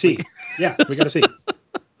we have to see. Yeah, we got to see.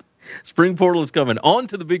 Spring portal is coming. On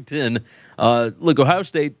to the Big Ten. Look, Ohio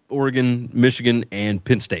State, Oregon, Michigan, and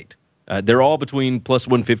Penn State. They're all between plus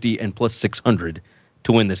 150 and plus 600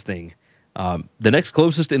 to win this thing. The next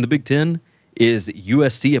closest in the Big Ten is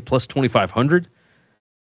USC at plus 2,500.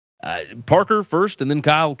 Parker first, and then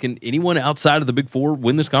Kyle. Can anyone outside of the Big Four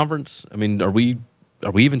win this conference? I mean, are we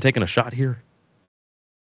even taking a shot here?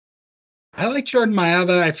 I like Jordan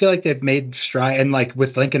Mailata. I feel like they've made stride, and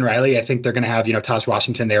with Lincoln Riley, I think they're going to have Taj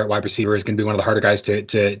Washington there at wide receiver is going to be one of the harder guys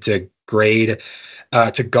to guard,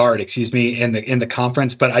 in the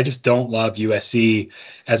conference. But I just don't love USC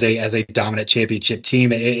as a dominant championship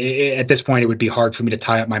team. At this point, it would be hard for me to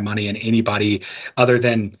tie up my money in anybody other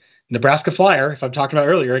than Nebraska Flyer, if I'm talking about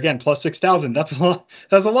earlier, again, plus 6,000. That's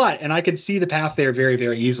a lot. And I could see the path there very,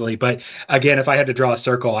 very easily. But again, if I had to draw a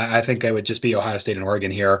circle, I think I would just be Ohio State and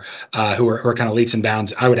Oregon here, who are kind of leaps and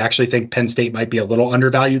bounds. I would actually think Penn State might be a little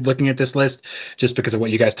undervalued looking at this list, just because of what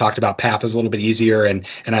you guys talked about. Path is a little bit easier, and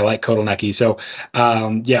I like Kotelnicki. So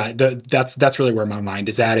that's really where my mind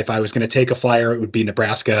is at. If I was going to take a Flyer, it would be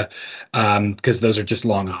Nebraska, because those are just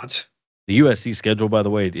long odds. The USC schedule, by the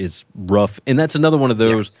way, is rough. And that's another one of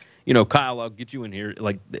those. Yeah. Kyle, I'll get you in here.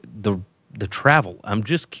 The travel. I'm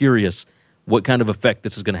just curious what kind of effect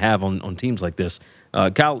this is going to have on teams like this.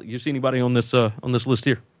 Kyle, you see anybody on this list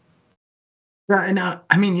here? Yeah, and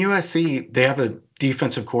I mean, USC, they have a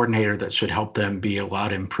defensive coordinator that should help them be a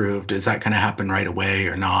lot improved. Is that going to happen right away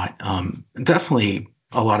or not? Definitely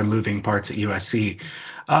a lot of moving parts at USC.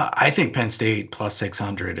 I think Penn State plus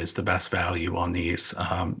 600 is the best value on these.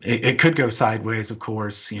 It could go sideways, of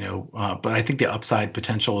course, but I think the upside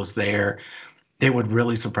potential is there. It would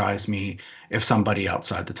really surprise me if somebody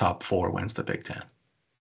outside the top 4 wins the Big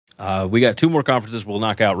Ten. We got 2 more conferences we'll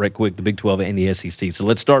knock out right quick, the Big 12 and the SEC. So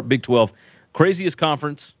let's start Big 12. Craziest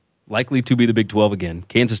conference, likely to be the Big 12 again.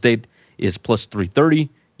 Kansas State is plus 330,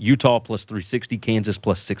 Utah plus 360, Kansas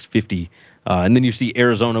plus 650. And then you see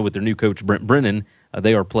Arizona with their new coach, Brent Brennan.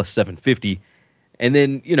 They are plus 750. And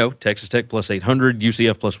then, Texas Tech plus 800,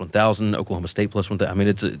 UCF plus 1,000, Oklahoma State plus 1,000. I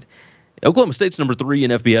mean, Oklahoma State's number 3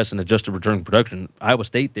 in FBS and adjusted return production. Iowa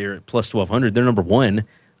State there at plus 1,200. They're number 1.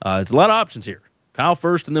 It's a lot of options here. Kyle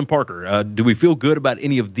first and then Parker. Do we feel good about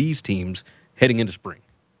any of these teams heading into spring?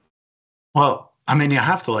 Well, I mean, you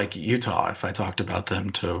have to like Utah if I talked about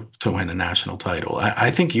them to win a national title. I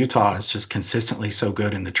think Utah is just consistently so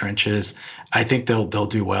good in the trenches. I think they'll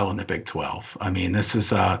do well in the Big 12. I mean, this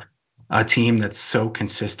is a team that's so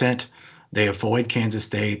consistent. They avoid Kansas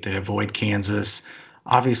State. They avoid Kansas.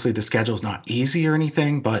 Obviously, the schedule's not easy or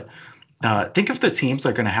anything, but think of the teams that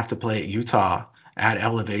are going to have to play at Utah at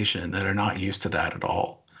elevation that are not used to that at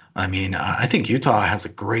all. I mean, I think Utah has a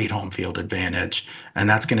great home field advantage, and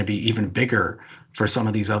that's going to be even bigger for some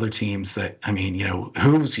of these other teams that, I mean,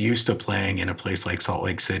 who's used to playing in a place like Salt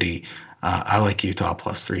Lake City? I like Utah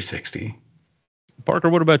plus 360. Parker,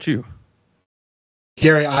 what about you?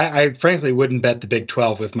 Gary, I frankly wouldn't bet the Big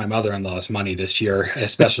 12 with my mother-in-law's money this year,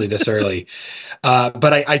 especially this early.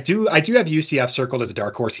 But I do have UCF circled as a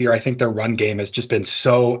dark horse here. I think their run game has just been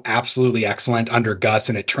so absolutely excellent under Gus,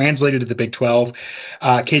 and it translated to the Big 12.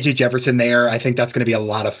 KJ Jefferson there, I think that's going to be a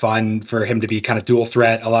lot of fun for him to be kind of dual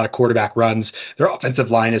threat, a lot of quarterback runs. Their offensive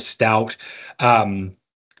line is stout.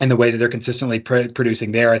 And the way that they're consistently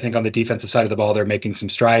producing there, I think on the defensive side of the ball, they're making some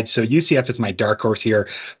strides. So UCF is my dark horse here.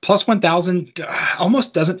 Plus 1,000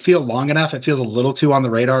 almost doesn't feel long enough. It feels a little too on the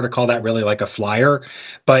radar to call that really like a flyer.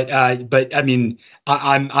 But I mean,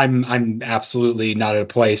 I'm absolutely not at a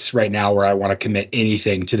place right now where I want to commit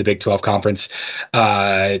anything to the Big 12 conference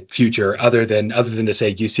future other than to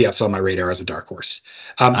say UCF's on my radar as a dark horse.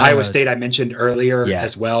 Iowa State I mentioned earlier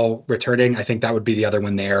as well returning. I think that would be the other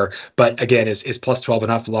one there. But again, is plus 12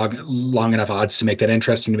 enough? Long enough odds to make that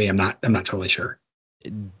interesting to me? I'm not totally sure.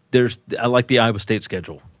 I like the Iowa State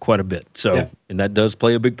schedule quite a bit. So, and that does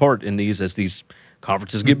play a big part in these as these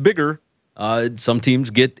conferences get bigger. Some teams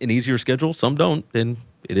get an easier schedule, some don't, and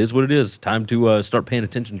it is what it is. Time to start paying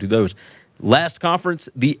attention to those. Last conference,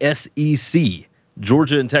 the SEC.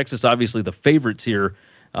 Georgia and Texas, obviously the favorites here,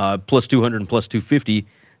 plus 200 and plus 250.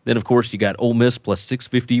 Then, of course, you got Ole Miss plus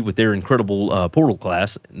 650 with their incredible portal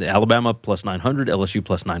class. Alabama plus 900, LSU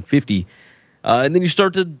plus 950. And then you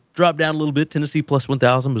start to drop down a little bit. Tennessee plus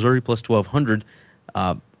 1,000, Missouri plus 1,200.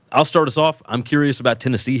 I'll start us off. I'm curious about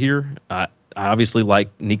Tennessee here. I obviously like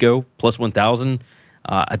Nico plus 1,000.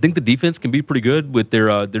 I think the defense can be pretty good with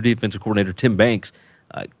their defensive coordinator, Tim Banks.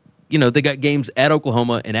 They got games at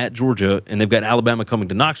Oklahoma and at Georgia, and they've got Alabama coming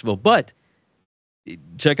to Knoxville. But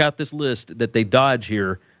check out this list that they dodge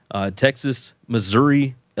here. Texas,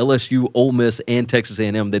 Missouri, LSU, Ole Miss, and Texas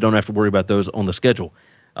A&M. They don't have to worry about those on the schedule.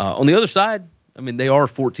 On the other side, I mean, they are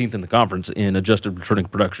 14th in the conference in adjusted returning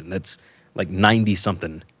production. That's like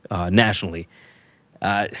 90-something nationally.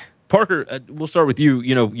 Parker, we'll start with you.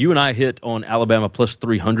 You and I hit on Alabama plus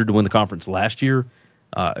 300 to win the conference last year.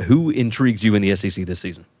 Who intrigues you in the SEC this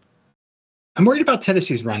season? I'm worried about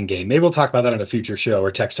Tennessee's run game. Maybe we'll talk about that on a future show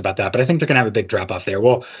or text about that, but I think they're going to have a big drop off there.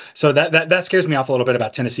 Well, so that scares me off a little bit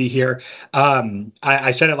about Tennessee here.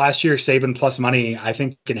 I said it last year, Saban plus money. I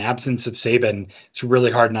think in absence of Saban, it's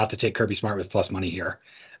really hard not to take Kirby Smart with plus money here.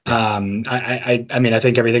 I mean, I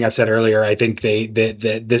think everything I've said earlier, I think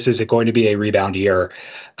this is going to be a rebound year.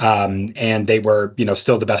 And they were,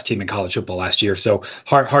 still the best team in college football last year. So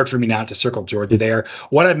hard for me not to circle Georgia there.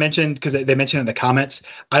 What I mentioned, because they mentioned in the comments,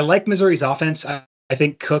 I like Missouri's offense. I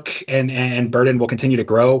think Cook and Burden will continue to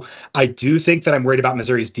grow. I do think that I'm worried about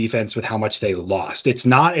Missouri's defense with how much they lost. It's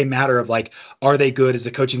not a matter of like, are they good? Is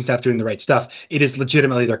the coaching staff doing the right stuff? It is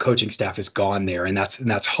legitimately their coaching staff is gone there, and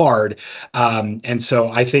that's hard. And so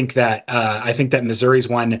I think that Missouri's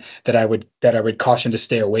one that I would caution to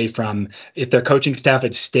stay away from. If their coaching staff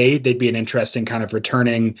had stayed, they'd be an interesting kind of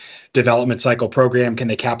returning development cycle program. Can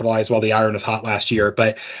they capitalize while the iron is hot last year?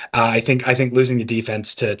 But I think losing the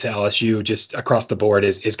defense to LSU just across the board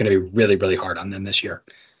is going to be really, really hard on them this year.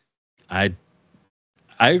 I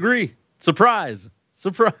agree. Surprise.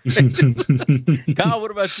 Kyle,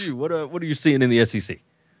 what about you? What are you seeing in the SEC? I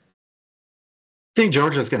think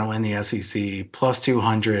Georgia's going to win the SEC plus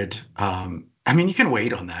 200. I mean, you can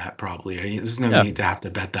wait on that probably. There's no need to have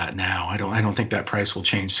to bet that now. I don't think that price will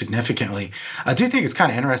change significantly. I do think it's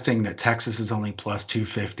kind of interesting that Texas is only plus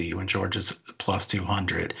 250 when Georgia's plus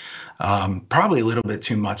 200. Probably a little bit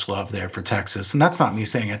too much love there for Texas. And that's not me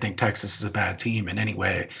saying I think Texas is a bad team in any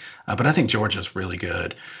way, but I think Georgia's really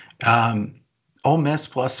good. Ole Miss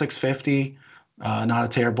plus 650, not a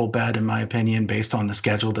terrible bet in my opinion based on the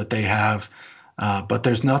schedule that they have. But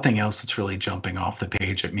there's nothing else that's really jumping off the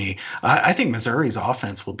page at me. I think Missouri's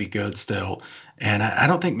offense will be good still. And I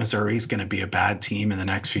don't think Missouri's going to be a bad team in the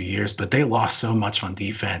next few years, but they lost so much on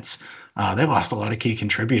defense. They lost a lot of key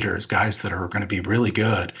contributors, guys that are going to be really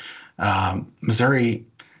good. Missouri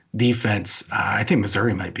defense, I think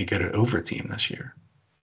Missouri might be good at over team this year.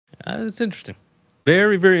 That's interesting.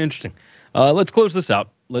 Very, very interesting. Let's close this out.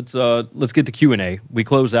 Let's get to Q&A. We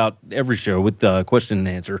close out every show with question and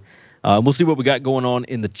answer. We'll see what we got going on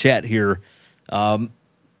in the chat here.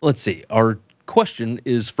 Let's see. Our question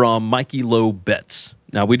is from Mikey Low Betts.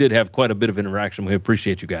 Now, we did have quite a bit of interaction. We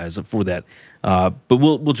appreciate you guys for that. But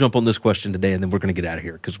we'll jump on this question today, and then we're going to get out of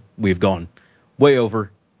here because we've gone way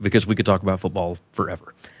over because we could talk about football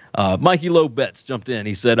forever. Mikey Low Betts jumped in.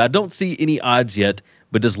 He said, I don't see any odds yet,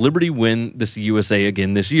 but does Liberty win the CUSA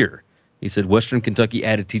again this year? He said, Western Kentucky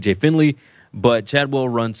added TJ Finley, but Chadwell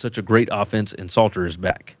runs such a great offense, and Salter is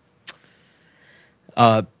back.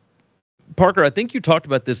 Parker, I think you talked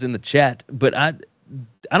about this in the chat, but I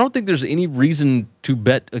don't think there's any reason to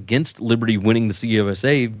bet against Liberty winning the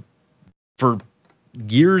CUSA for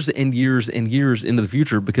years and years and years into the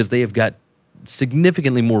future because they have got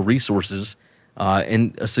significantly more resources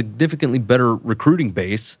and a significantly better recruiting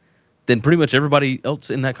base than pretty much everybody else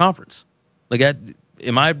in that conference. Like,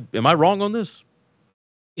 am I wrong on this?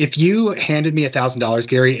 If you handed me $1,000,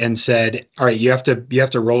 Gary, and said, "All right, you have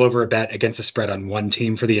to roll over a bet against a spread on one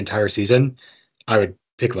team for the entire season," I would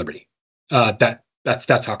pick Liberty.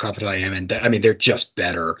 That's how confident I am. And I mean, they're just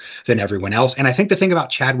better than everyone else. And I think the thing about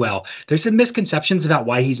Chadwell, there's some misconceptions about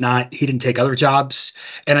why he didn't take other jobs.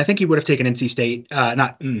 And I think he would have taken NC State,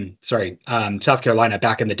 South Carolina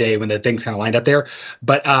back in the day when the things kind of lined up there.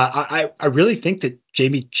 But I really think that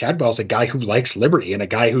Jamie Chadwell's a guy who likes Liberty and a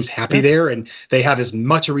guy who's happy there. And they have as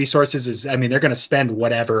much resources as, they're going to spend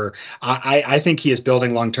whatever. I think he is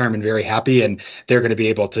building long-term and very happy, and they're going to be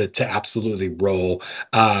able to absolutely roll,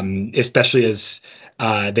 especially as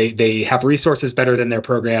they have resources better than their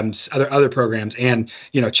programs, other programs. And,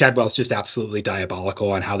 Chadwell's just absolutely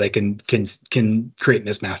diabolical on how they can create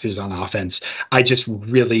mismatches on offense. I just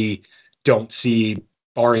really don't see,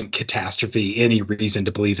 barring catastrophe, any reason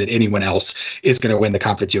to believe that anyone else is going to win the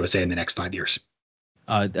Conference USA in the next 5 years.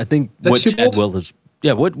 I think what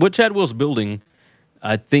Chadwell's building,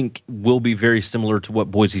 I think, will be very similar to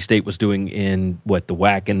what Boise State was doing in the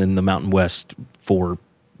WAC and then the Mountain West for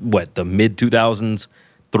the mid 2000s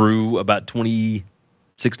through about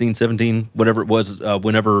 2016, 17, whatever it was,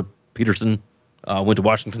 whenever Peterson went to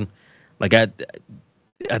Washington. Like, I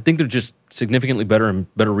think they're just significantly better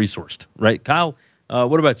and better resourced, right? Kyle,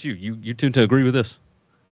 what about you? You tend to agree with this?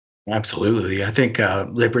 Absolutely. I think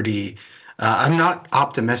Liberty, I'm not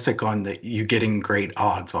optimistic on you getting great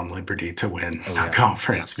odds on Liberty to win that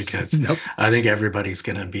conference because I think everybody's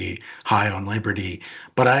going to be high on Liberty.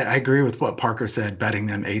 But I agree with what Parker said. Betting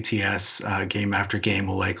them ATS game after game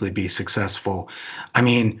will likely be successful. I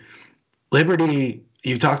mean, Liberty,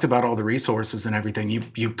 you talked about all the resources and everything.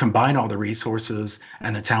 You combine all the resources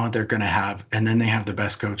and the talent they're going to have, and then they have the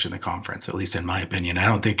best coach in the conference, at least in my opinion. I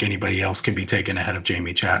don't think anybody else can be taken ahead of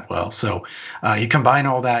Jamie Chadwell. So you combine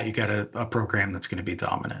all that, you got a program that's going to be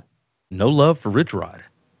dominant. No love for Rich Rod.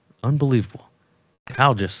 Unbelievable.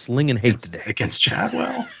 Kyle just slinging hate today. Against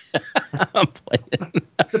Chadwell? I'm playing.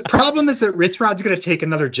 The problem is that Rich Rod's going to take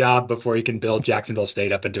another job before he can build Jacksonville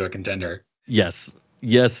State up into a contender. Yes,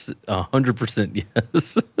 100%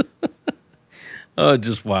 yes.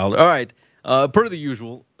 Just wild. All right. Per the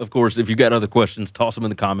usual, of course, if you got other questions, toss them in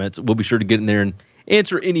the comments. We'll be sure to get in there and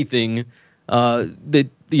answer anything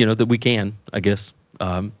that we can, I guess.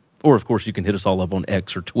 Or, of course, you can hit us all up on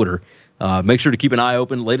X or Twitter. Make sure to keep an eye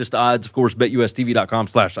open. Latest odds, of course,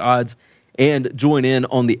 betustv.com/odds. And join in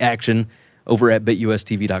on the action over at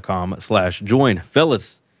betustv.com/join.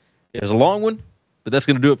 Fellas, it was a long one, but that's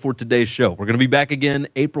going to do it for today's show. We're going to be back again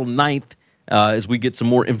April 9th as we get some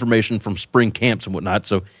more information from spring camps and whatnot.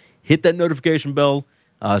 So hit that notification bell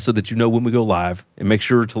so that you know when we go live. And make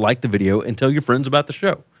sure to like the video and tell your friends about the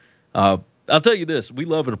show. I'll tell you this. We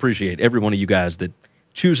love and appreciate every one of you guys that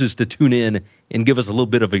chooses to tune in and give us a little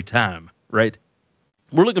bit of a time, right?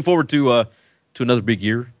 We're looking forward to another big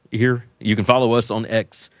year here. You can follow us on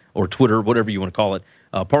X or Twitter, whatever you want to call it.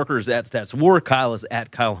 Parker is at StatsWar, Kyle is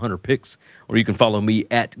at Kyle Hunter Picks, or you can follow me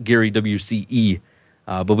at Gary WCE.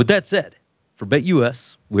 But with that said, for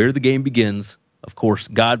BetUS, where the game begins, of course,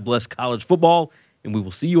 God bless college football, and we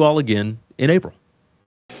will see you all again in April.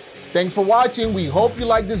 Thanks for watching. We hope you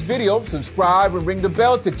like this video. Subscribe and ring the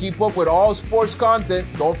bell to keep up with all sports content.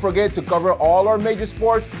 Don't forget to cover all our major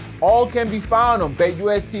sports. All can be found on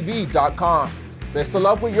BetUSTV.com. Best of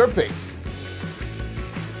luck with your picks.